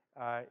there,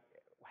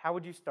 how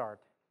would you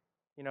start?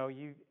 You know,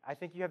 I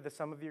think you have the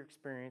sum of your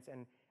experience,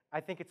 and I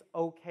think it's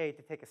okay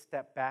to take a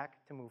step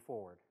back to move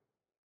forward.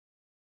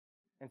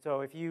 And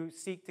so if you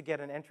seek to get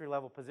an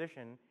entry-level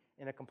position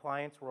in a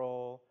compliance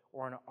role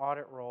or an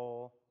audit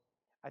role,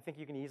 I think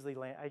you can easily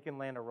land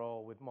a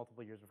role with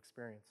multiple years of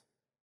experience.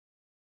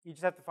 You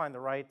just have to find the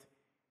right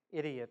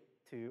idiot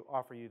to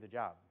offer you the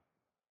job.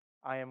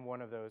 I am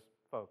one of those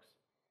folks.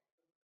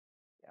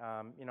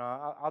 You know,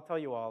 I'll tell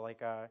you all,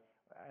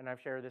 and I've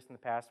shared this in the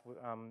past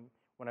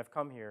when I've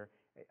come here.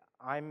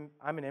 I'm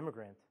an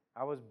immigrant.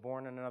 I was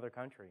born in another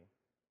country.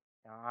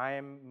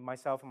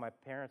 Myself and my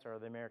parents are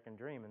the American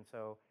dream, and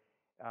so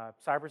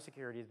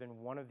cybersecurity has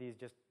been one of these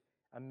just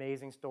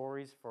amazing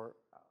stories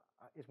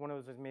it's one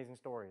of those amazing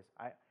stories.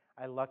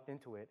 I lucked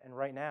into it, and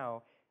right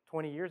now,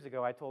 20 years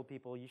ago, I told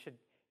people you should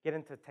get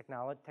into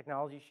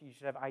technology, you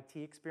should have IT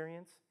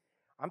experience.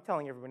 I'm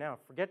telling everyone now,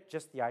 forget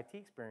just the IT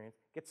experience,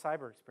 get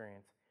cyber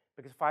experience,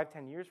 because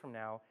 5-10 years from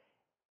now,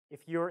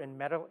 if you're in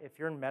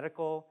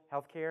medical,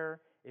 healthcare,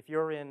 if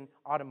you're in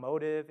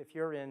automotive, if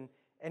you're in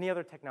any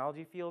other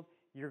technology field,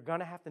 you're going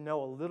to have to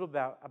know a little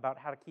about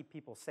how to keep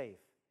people safe.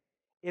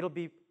 It'll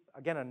be,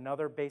 again,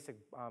 another basic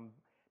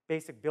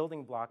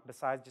building block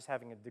besides just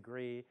having a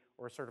degree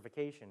or a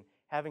certification.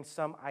 Having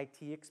some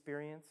IT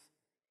experience,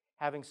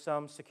 having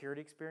some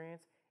security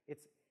experience,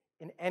 it's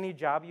in any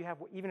job you have,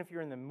 even if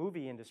you're in the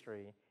movie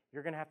industry,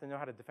 you're going to have to know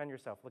how to defend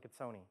yourself. Look at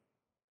Sony.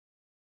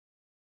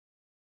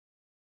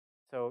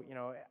 So, you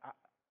know,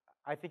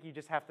 I think you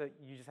just have to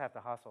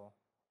hustle,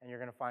 and you're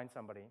going to find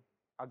somebody.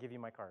 I'll give you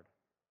my card.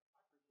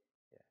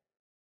 Yeah.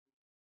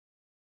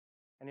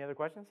 Any other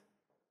questions?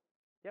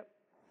 Yep.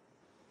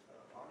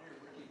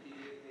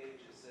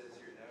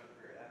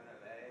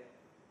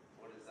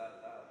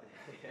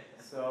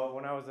 So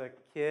when I was a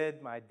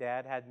kid, my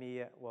dad had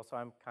me, well, so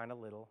I'm kind of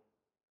little.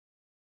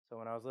 So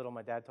when I was little,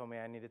 my dad told me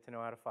I needed to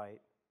know how to fight.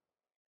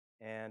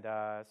 And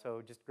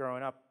so just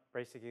growing up,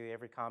 basically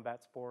every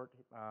combat sport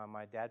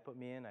my dad put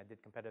me in. I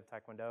did competitive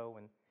Taekwondo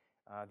when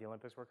the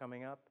Olympics were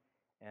coming up.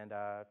 And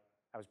I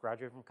was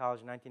graduating from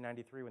college in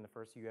 1993 when the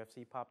first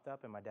UFC popped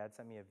up, and my dad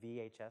sent me a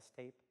VHS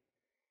tape.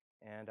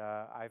 And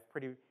I've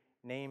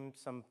name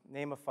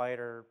a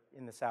fighter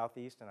in the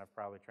Southeast, and I've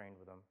probably trained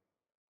with them.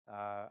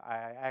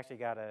 I actually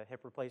got a hip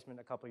replacement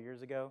a couple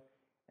years ago,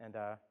 and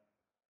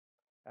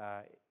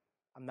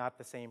I'm not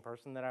the same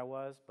person that I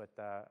was, but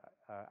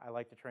I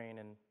like to train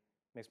in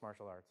mixed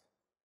martial arts.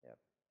 Yep.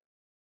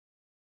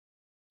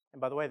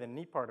 And by the way, the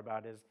neat part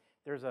about it is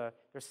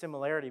there's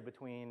similarity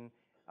between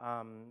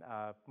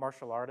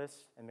martial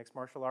artists and mixed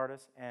martial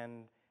artists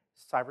and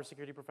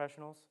cybersecurity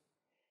professionals,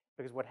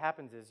 because what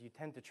happens is you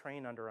tend to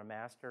train under a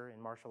master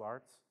in martial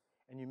arts,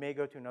 and you may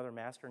go to another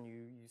master and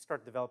you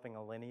start developing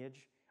a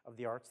lineage of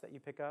the arts that you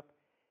pick up.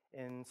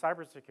 In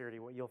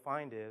cybersecurity, what you'll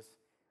find is,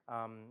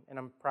 and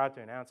I'm proud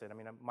to announce it, I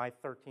mean, my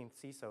 13th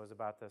CISO is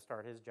about to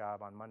start his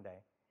job on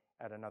Monday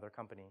at another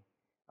company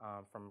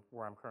from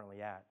where I'm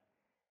currently at.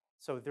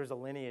 So there's a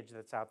lineage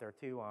that's out there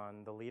too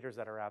on the leaders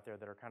that are out there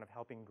that are kind of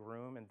helping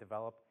groom and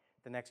develop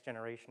the next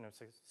generation of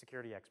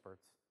security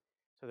experts.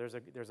 So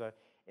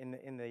in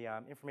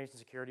the information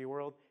security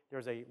world,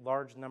 there's a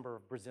large number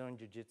of Brazilian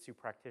Jiu-Jitsu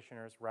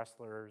practitioners,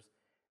 wrestlers,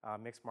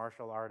 mixed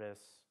martial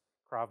artists,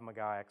 Krav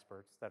Maga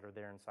experts that are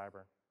there in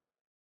cyber.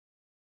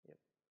 Yep.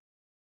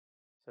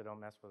 So don't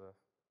mess with us.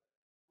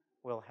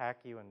 We'll hack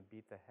you and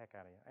beat the heck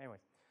out of you.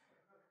 Anyways,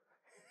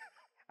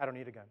 I don't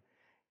need a gun.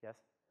 Yes?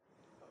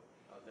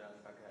 I was gonna ask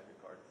if I could have your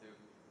card too.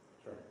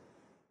 Sure.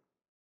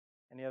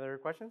 Any other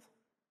questions?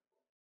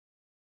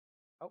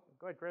 Oh,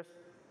 go ahead, Chris.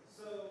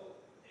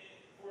 So,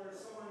 for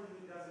someone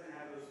who doesn't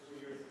have those 2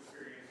 years of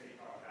experience that you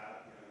talked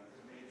about, to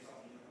make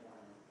yourself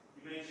uniform,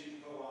 you mentioned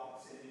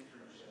co-ops and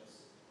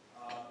internships.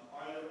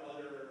 Are there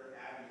other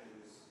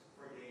avenues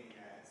for getting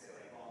that, say,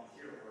 like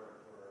volunteer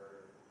work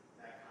or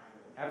that kind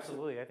of?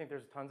 Absolutely. I think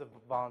there's tons of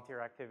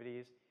volunteer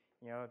activities.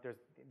 There's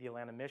the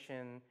Atlanta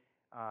Mission,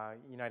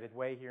 United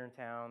Way here in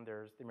town.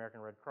 There's the American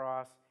Red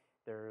Cross.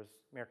 There's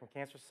American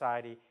Cancer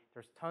Society.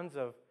 There's tons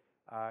of.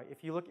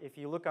 If you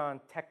look on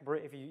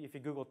if you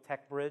Google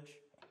Tech Bridge,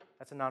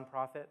 that's a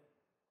nonprofit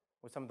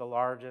with some of the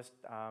largest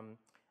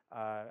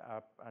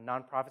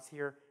nonprofits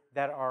here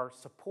that are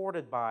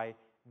supported by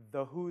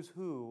the who's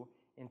who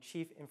in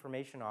chief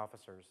information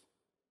officers.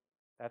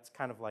 That's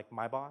kind of like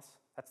my boss.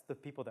 That's the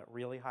people that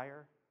really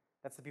hire.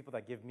 That's the people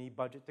that give me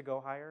budget to go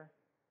hire.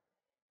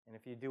 And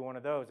if you do one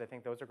of those, I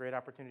think those are great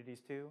opportunities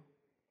too.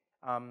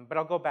 But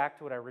I'll go back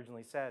to what I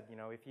originally said.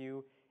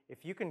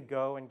 If you can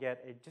go and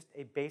get just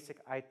a basic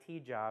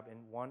IT job in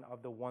one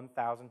of the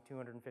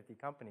 1,250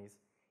 companies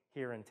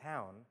here in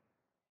town,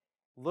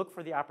 look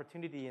for the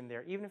opportunity in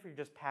there, even if you're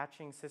just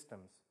patching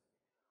systems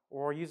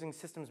or using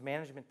systems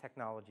management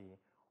technology,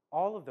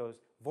 all of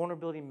those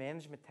vulnerability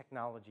management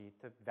technology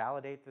to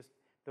validate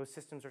those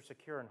systems are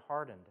secure and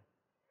hardened.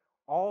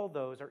 All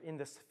those are in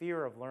the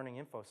sphere of learning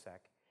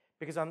InfoSec.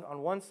 Because on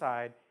one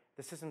side,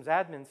 the systems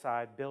admin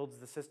side builds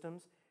the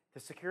systems.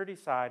 The security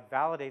side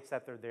validates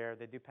that they're there.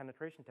 They do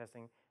penetration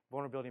testing,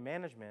 vulnerability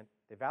management.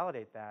 They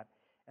validate that.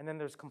 And then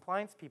there's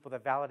compliance people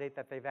that validate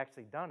that they've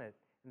actually done it.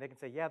 And they can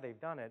say, yeah, they've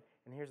done it.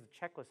 And here's the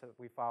checklist that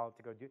we followed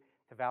to go do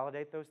to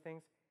validate those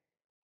things.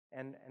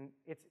 And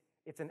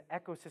it's an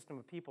ecosystem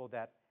of people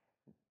that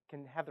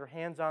can have their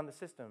hands on the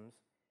systems,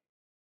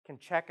 can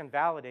check and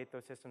validate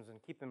those systems and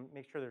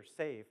make sure they're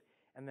safe.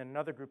 And then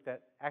another group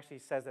that actually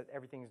says that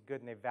everything is good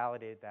and they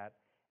validated that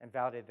and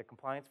validated the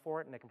compliance for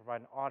it, and they can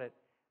provide an audit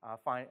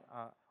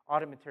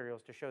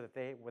materials to show that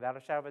they, without a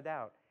shadow of a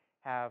doubt,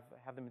 have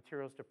the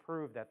materials to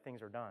prove that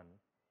things are done.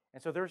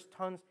 And so there's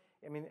tons.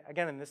 I mean,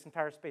 again, in this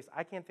entire space,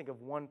 I can't think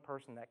of one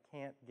person that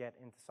can't get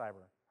into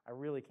cyber. I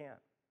really can't.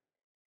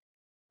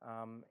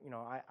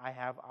 I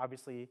have,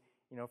 obviously,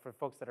 for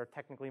folks that are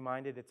technically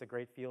minded, it's a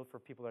great field for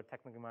people that are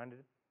technically minded.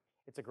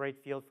 It's a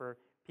great field for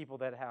people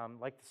that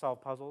like to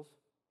solve puzzles.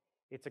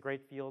 It's a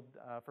great field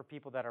for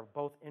people that are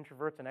both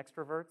introverts and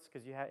extroverts,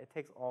 because it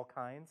takes all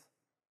kinds.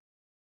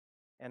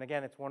 And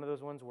again, it's one of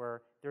those ones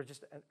where there's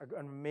just an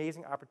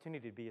amazing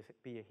opportunity to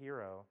be a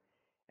hero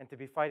and to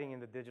be fighting in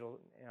the digital,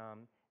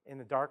 in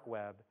the dark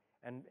web.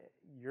 And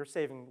you're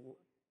saving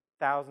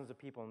thousands of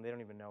people and they don't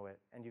even know it.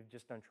 And you've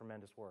just done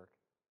tremendous work.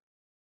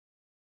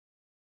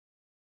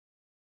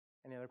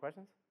 Any other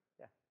questions?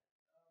 Yeah.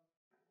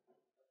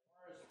 As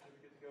far as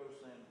certificates go,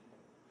 saying,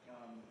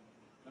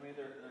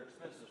 they're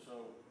expensive.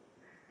 So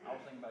I was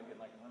thinking about getting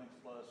like a Linux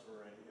Plus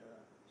or a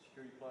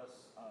Security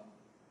Plus.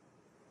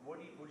 What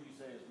do you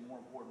say is more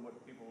important? What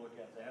people look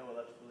at and say, hey, well,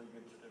 that's a really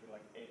good certificate,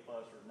 like A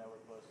Plus or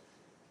Network Plus.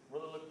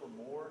 Really look for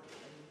more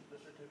in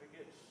the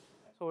certificates?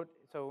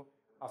 So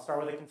I'll start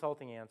with a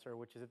consulting answer,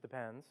 which is it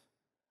depends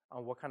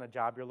on what kind of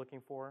job you're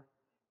looking for.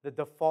 The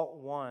default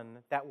one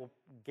that will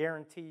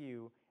guarantee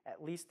you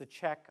at least the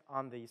check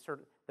on the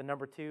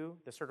number 2,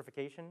 the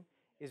certification,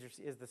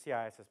 is the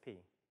CISSP.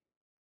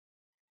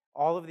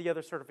 All of the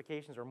other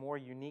certifications are more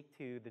unique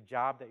to the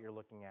job that you're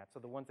looking at. So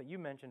the ones that you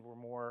mentioned were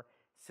more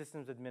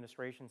systems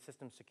administration,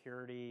 system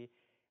security,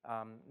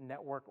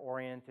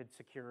 network-oriented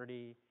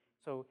security.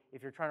 So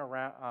if you're trying to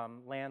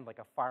land like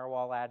a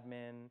firewall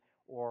admin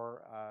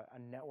or a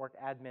network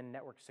admin,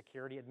 network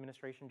security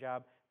administration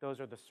job, those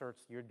are the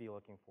certs you'd be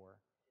looking for.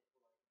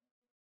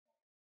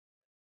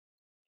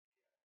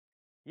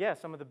 Yeah,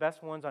 some of the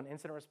best ones on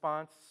incident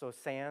response, so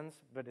SANS,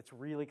 but it's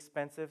really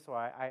expensive, so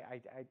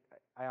I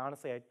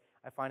honestly,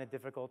 I find it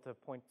difficult to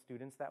point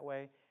students that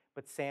way.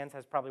 But SANS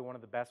has probably one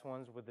of the best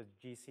ones with the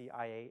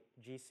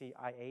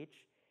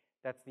GCIH.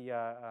 That's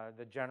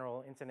the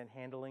General Incident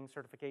Handling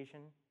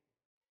Certification.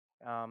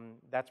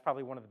 That's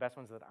probably one of the best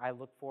ones that I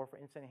look for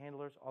incident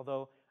handlers.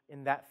 Although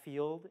in that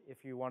field,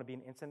 if you want to be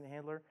an incident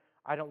handler,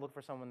 I don't look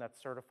for someone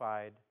that's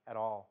certified at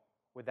all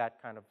with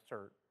that kind of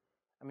cert.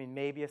 I mean,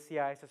 maybe a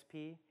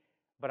CISSP,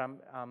 but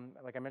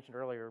like I mentioned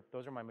earlier,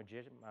 those are my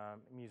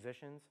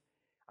musicians.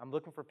 I'm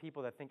looking for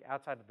people that think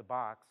outside of the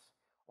box,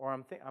 or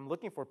I'm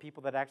looking for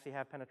people that actually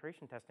have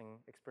penetration testing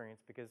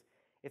experience, because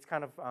it's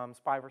kind of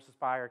spy versus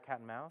spy or cat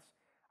and mouse.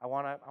 I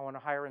want to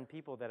hire in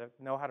people that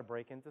know how to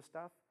break into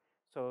stuff,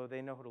 so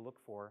they know who to look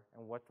for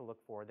and what to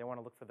look for. They want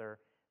to look for their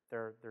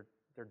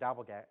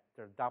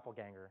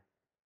doppelganger.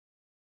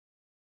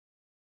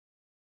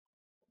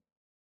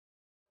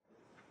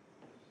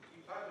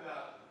 You talked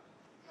about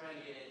trying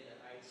to get into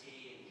IT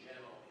in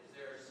general. Is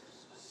there some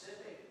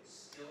specific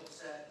skill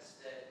sets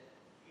that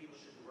people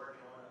should be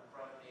working on up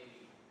front,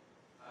 maybe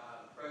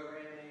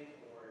programming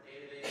or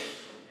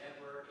database or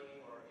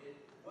networking, or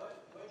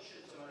what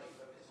should somebody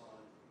focus on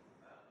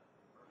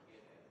from the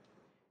get-go?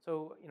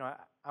 So,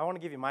 I want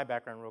to give you my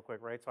background real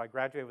quick, right? So I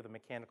graduated with a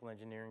mechanical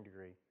engineering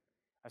degree.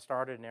 I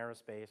started in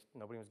aerospace.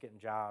 Nobody was getting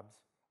jobs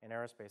in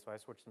aerospace, so I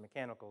switched to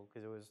mechanical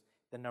because it was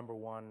the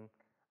 #1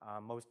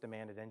 most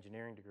demanded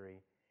engineering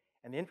degree.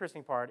 And the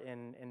interesting part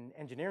in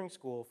engineering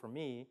school for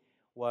me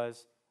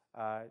was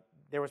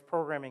there was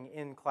programming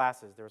in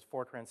classes. There was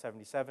Fortran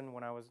 77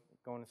 when I was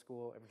going to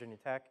school at Virginia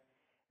Tech.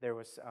 There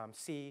was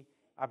C,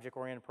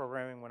 object-oriented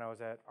programming, when I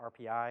was at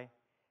RPI.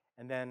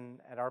 And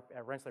then at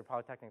Rensselaer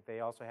Polytechnic,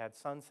 they also had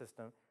Sun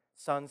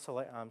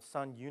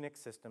Unix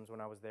systems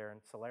when I was there,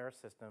 and Solaris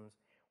systems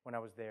when I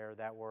was there,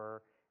 that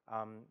were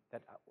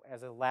that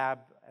as a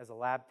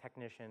lab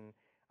technician,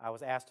 I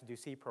was asked to do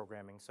C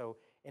programming. So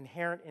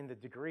inherent in the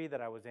degree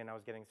that I was in, I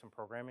was getting some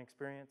programming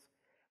experience.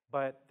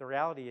 But the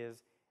reality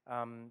is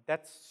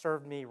that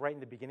served me right in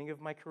the beginning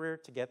of my career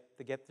to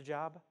get the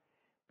job,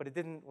 but it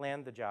didn't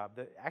land the job.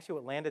 Actually,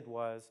 what landed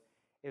was,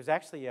 it was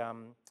actually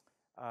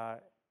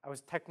I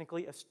was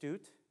technically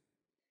astute.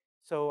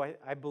 So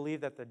I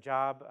believe that the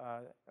job,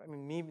 I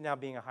mean, me now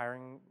being a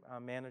hiring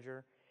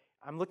manager,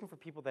 I'm looking for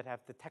people that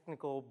have the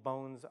technical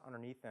bones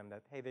underneath them,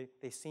 that, hey,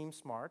 they seem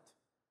smart,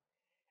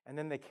 and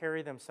then they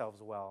carry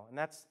themselves well. And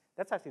that's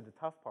actually the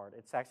tough part.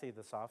 It's actually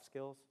the soft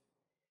skills.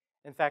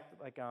 In fact,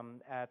 like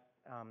at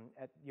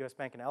US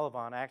Bank in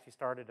Elevon, I actually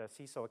started a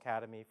CISO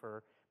Academy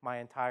for my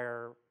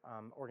entire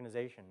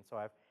organization. So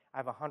I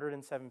have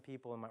 107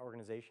 people in my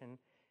organization.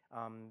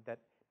 That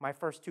my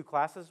first 2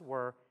 classes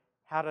were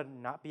how to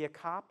not be a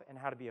cop and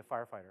how to be a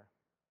firefighter.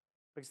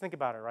 Because think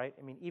about it, right?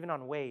 I mean, even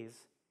on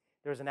Waze,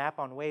 there's an app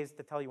on Waze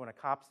to tell you when a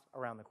cop's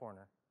around the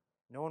corner.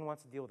 No one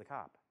wants to deal with a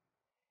cop.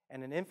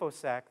 And in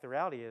InfoSec, the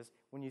reality is,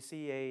 when you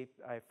see a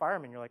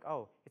fireman, you're like,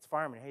 oh, it's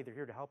firemen. Hey, they're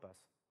here to help us.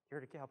 They're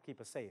here to help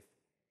keep us safe.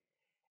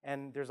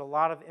 And there's a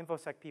lot of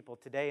InfoSec people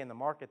today in the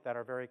market that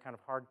are very kind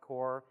of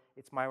hardcore.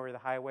 It's my way or the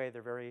highway.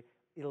 They're very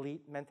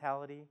elite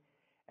mentality.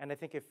 And I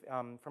think if,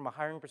 from a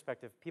hiring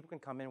perspective, people can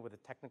come in with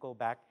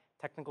a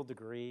technical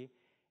degree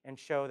and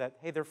show that,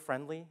 hey, they're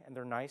friendly and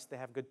they're nice, they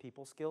have good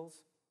people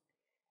skills.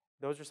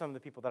 Those are some of the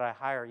people that I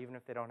hire, even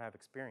if they don't have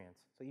experience.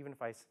 So even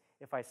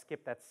if I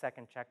skip that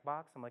second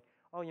checkbox, I'm like,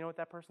 oh, you know what,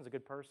 that person's a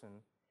good person,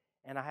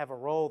 and I have a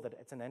role that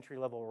it's an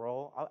entry-level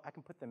role, I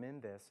can put them in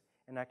this,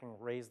 and I can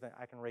raise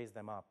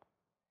them up.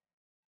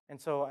 And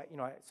so,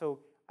 so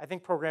I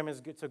think programming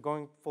is good. So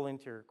going full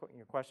into your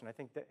question, I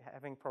think that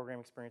having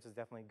programming experience is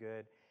definitely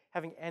good.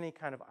 Having any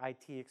kind of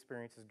IT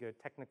experience is good.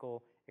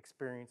 Technical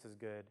experience is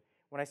good.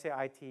 When I say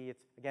IT,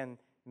 it's, again,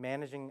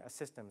 managing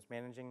systems,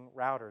 managing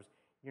routers.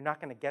 You're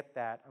not going to get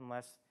that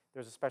unless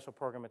there's a special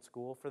program at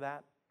school for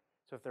that.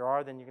 So if there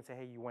are, then you can say,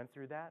 hey, you went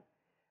through that.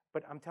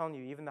 But I'm telling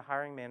you, even the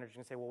hiring manager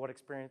can say, well, what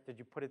experience did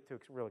you put it to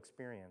real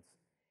experience?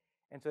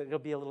 And so it'll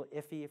be a little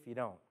iffy if you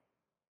don't,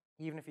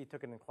 even if you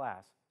took it in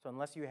class. So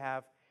unless you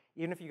have,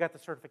 even if you got the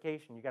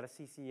certification, you got a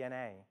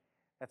CCNA,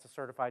 that's a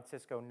Certified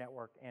Cisco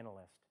Network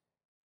Analyst.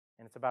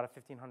 And it's about a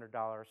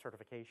 $1,500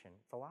 certification.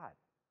 It's a lot,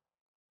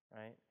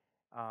 right?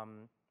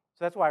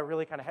 So that's why I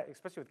really kind of,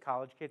 especially with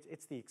college kids,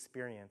 it's the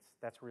experience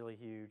that's really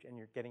huge, and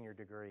you're getting your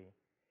degree.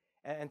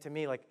 And to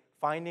me, like,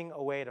 finding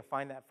a way to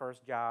find that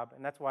first job,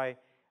 and that's why,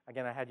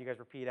 again, I had you guys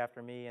repeat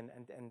after me and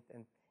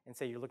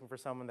say you're looking for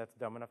someone that's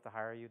dumb enough to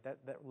hire you. That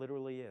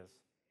literally is.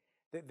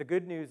 The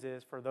good news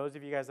is, for those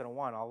of you guys that don't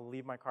want, I'll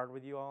leave my card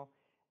with you all.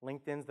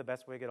 LinkedIn's the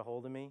best way to get a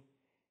hold of me.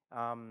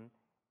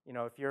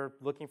 If you're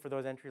looking for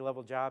those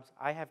entry-level jobs,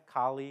 I have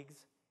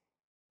colleagues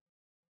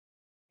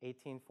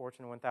 18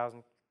 Fortune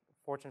 1000,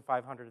 Fortune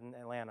 500 in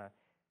Atlanta,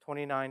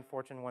 29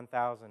 Fortune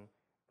 1000.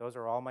 Those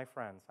are all my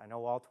friends. I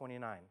know all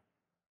 29.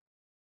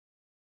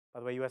 By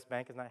the way, U.S.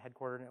 Bank is not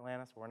headquartered in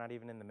Atlanta, so we're not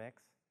even in the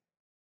mix,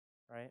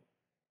 right?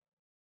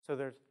 So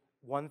there's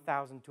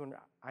 1,200.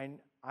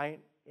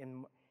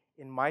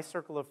 In my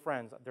circle of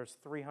friends, there's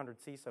 300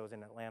 CISOs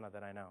in Atlanta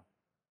that I know.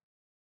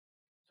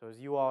 So as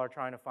you all are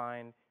trying to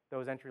find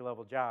those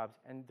entry-level jobs,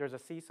 and there's a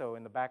CISO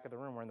in the back of the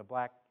room wearing the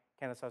black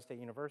Kennesaw State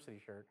University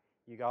shirt,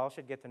 you all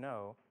should get to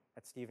know,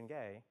 that's Stephen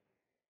Gay.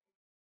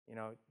 You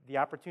know, the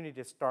opportunity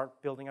to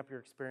start building up your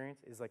experience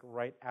is like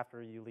right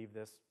after you leave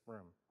this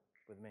room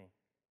with me.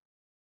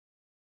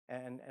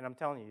 And I'm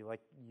telling you,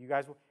 like you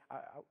guys,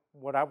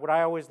 what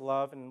I always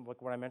love, and what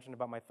I mentioned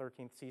about my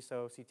 13th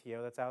CISO,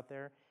 CTO that's out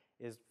there,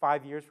 is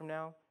 5 years from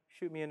now,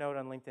 shoot me a note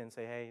on LinkedIn and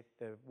say, hey,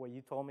 what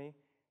you told me,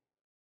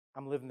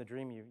 I'm living the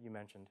dream you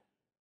mentioned,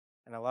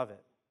 and I love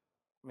it.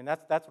 I mean,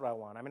 that's what I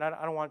want. I mean, I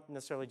don't want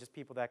necessarily just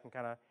people that can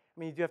kind of, I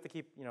mean, you do have to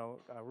keep, you know,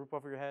 a roof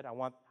over your head. I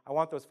want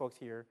those folks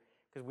here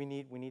because we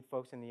need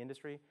folks in the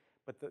industry.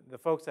 But the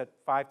folks that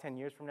 5, 10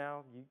 years from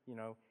now, you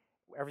know,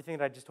 everything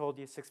that I just told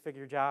you,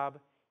 6-figure job,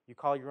 you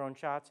call your own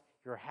shots,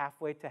 you're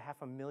halfway to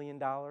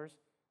 $500,000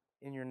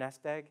 in your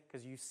nest egg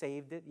because you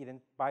saved it. You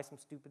didn't buy some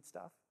stupid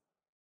stuff.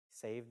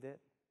 Saved it.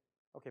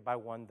 Okay, buy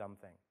one dumb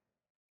thing.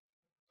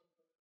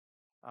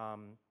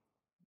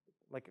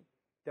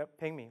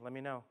 Ping me, let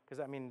me know.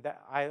 Because I mean,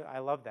 I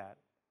love that.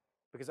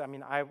 Because I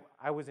mean,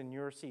 I was in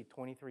your seat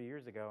 23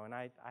 years ago, and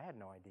I had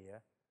no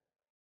idea.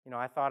 You know,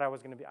 I thought I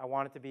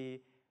wanted to be,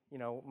 you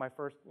know, my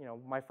first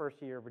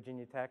year at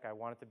Virginia Tech, I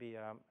wanted to be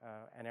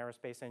an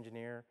aerospace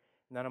engineer.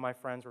 None of my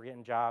friends were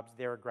getting jobs.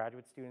 They were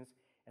graduate students,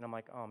 and I'm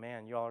like, oh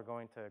man, you all are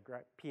going for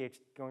your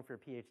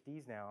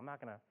PhDs now. I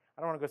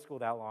don't want to go to school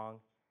that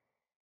long,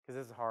 because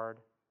this is hard.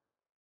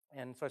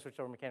 And so I switched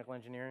over to mechanical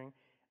engineering,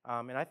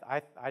 and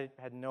I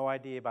had no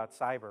idea about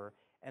cyber.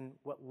 And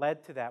what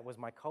led to that was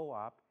my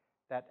co-op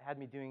that had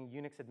me doing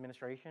Unix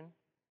administration.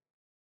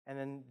 And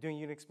then doing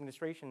Unix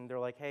administration, they're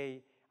like,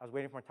 hey, I was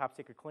waiting for my top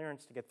secret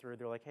clearance to get through.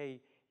 They're like, hey,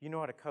 you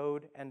know how to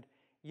code, and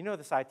you know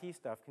this IT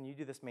stuff. Can you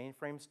do this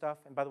mainframe stuff?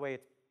 And by the way,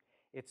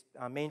 it's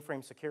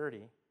mainframe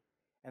security.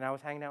 And I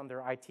was hanging out in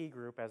their IT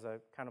group as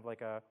a kind of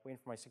like waiting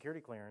for my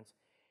security clearance.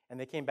 And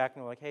they came back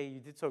and were like, hey, you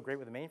did so great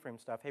with the mainframe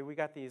stuff. Hey, we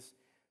got these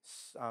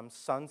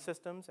Sun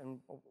systems, and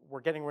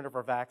we're getting rid of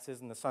our VAXs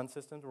and the Sun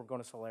systems. We're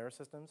going to Solaris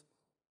systems.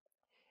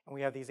 And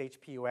we have these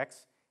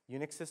HPUX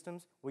Unix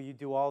systems. Will you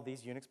do all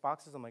these Unix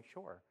boxes? I'm like,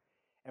 sure.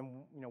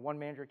 And you know, one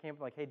manager came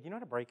up like, hey, do you know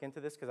how to break into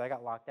this? Because I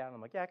got locked out. And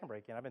I'm like, yeah, I can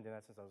break in. I've been doing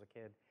that since I was a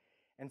kid.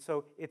 And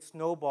so it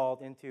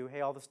snowballed into,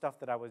 hey, all the stuff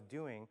that I was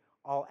doing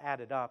all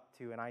added up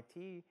to an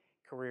IT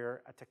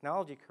career, a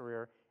technology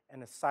career,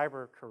 and a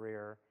cyber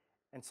career.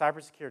 And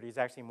cybersecurity is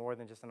actually more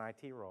than just an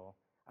IT role.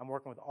 I'm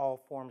working with all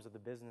forms of the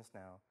business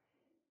now.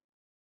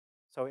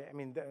 So, I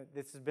mean,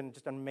 this has been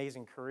just an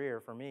amazing career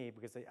for me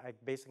because I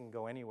basically can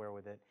go anywhere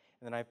with it.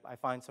 And then I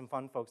find some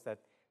fun folks that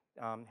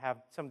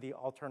have some of the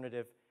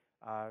alternative,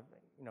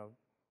 you know,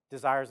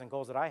 desires and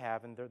goals that I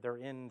have, and they're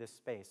in this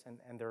space,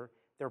 and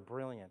they're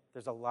brilliant.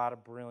 There's a lot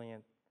of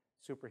brilliant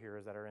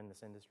superheroes that are in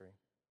this industry.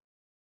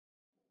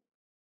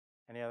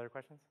 Any other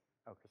questions?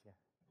 Oh, Chris, yeah.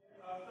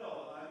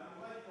 Phil, I'm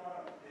glad you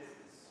brought up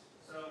business.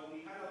 So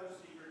we had other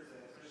speakers,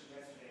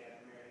 especially yesterday at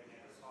the American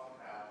campus, talk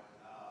about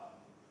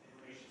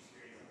information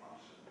security as a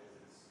function of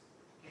business.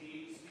 Can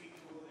you speak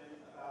a little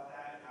bit about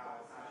that?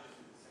 How it's not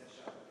just an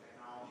extension of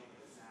technology,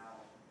 but it's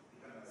now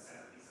becoming a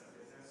centerpiece of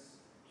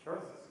business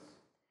processes?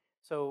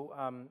 So,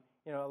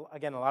 you know,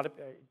 again,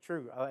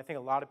 true. I think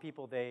a lot of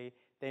people, they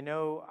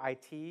know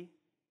IT,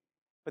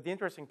 but the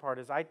interesting part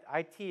is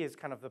IT is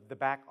kind of the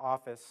back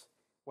office.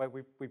 Where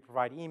we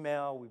provide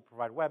email, we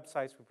provide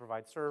websites, we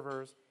provide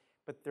servers,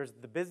 but there's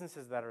the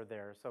businesses that are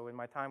there. So in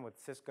my time with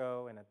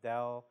Cisco and at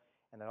Dell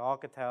and at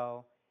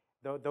Alcatel,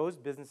 those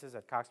businesses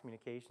at Cox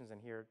Communications and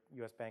here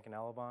at US Bank and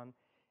Elavon,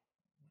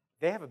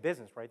 they have a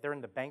business, right? They're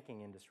in the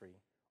banking industry,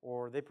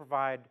 or they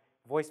provide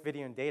voice,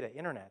 video, and data,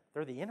 internet.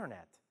 They're the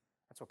internet.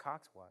 That's what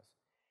Cox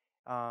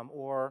was.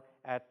 Or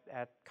at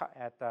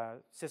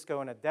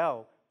Cisco and at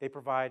Dell, they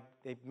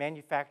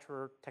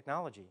manufacture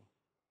technology.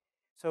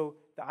 So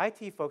the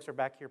IT folks are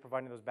back here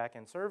providing those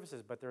back-end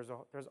services, but there's a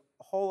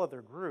whole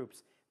other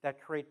groups that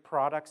create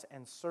products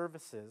and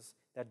services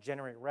that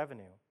generate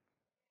revenue.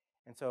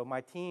 And so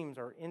my teams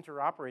are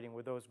interoperating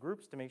with those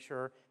groups to make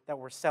sure that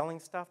we're selling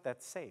stuff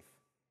that's safe.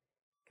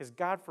 Because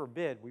God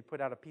forbid we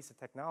put out a piece of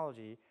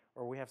technology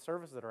or we have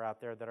services that are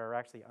out there that are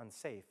actually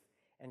unsafe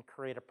and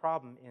create a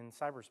problem in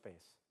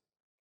cyberspace.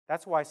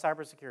 That's why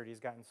cybersecurity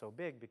has gotten so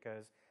big,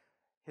 because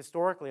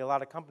historically a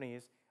lot of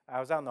companies, I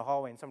was out in the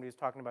hallway and somebody was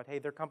talking about, hey,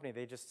 their company,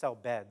 they just sell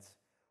beds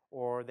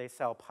or they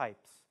sell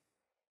pipes.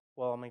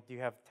 Well, I'm like, do you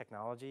have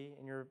technology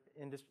in your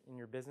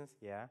business?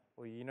 Yeah.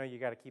 Well, you know you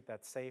got to keep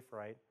that safe,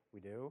 right? We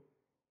do.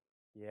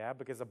 Yeah,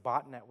 because a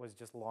botnet was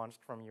just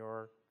launched from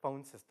your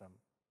phone system.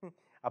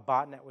 A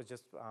botnet was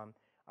just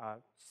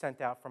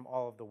sent out from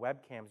all of the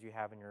webcams you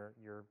have in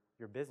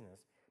your business.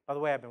 By the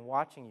way, I've been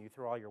watching you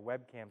through all your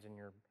webcams in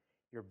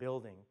your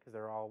building because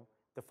they're all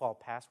default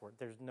password.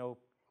 There's no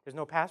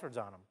passwords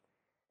on them.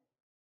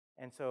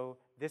 And so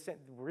the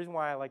reason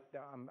why I like,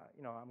 I'm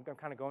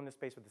kind of going this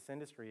space with this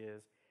industry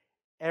is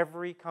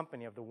every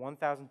company of the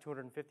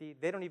 1,250,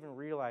 they don't even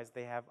realize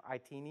they have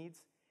IT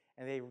needs,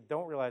 and they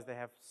don't realize they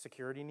have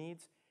security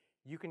needs.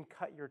 You can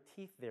cut your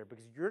teeth there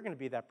because you're going to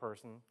be that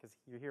person, because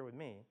you're here with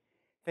me,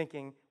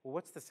 thinking, well,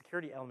 what's the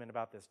security element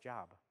about this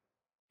job?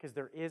 Because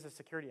there is a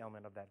security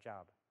element of that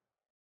job.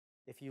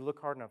 If you look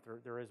hard enough,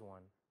 there is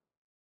one.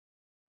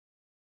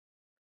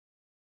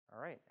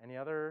 All right, any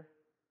other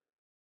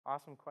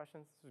awesome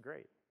questions? This is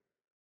great.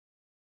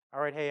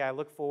 All right, hey, I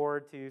look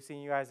forward to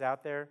seeing you guys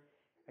out there.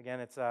 Again,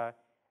 it's a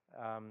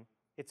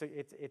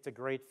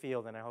great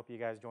field, and I hope you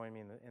guys join me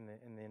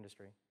in the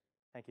industry.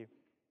 Thank you.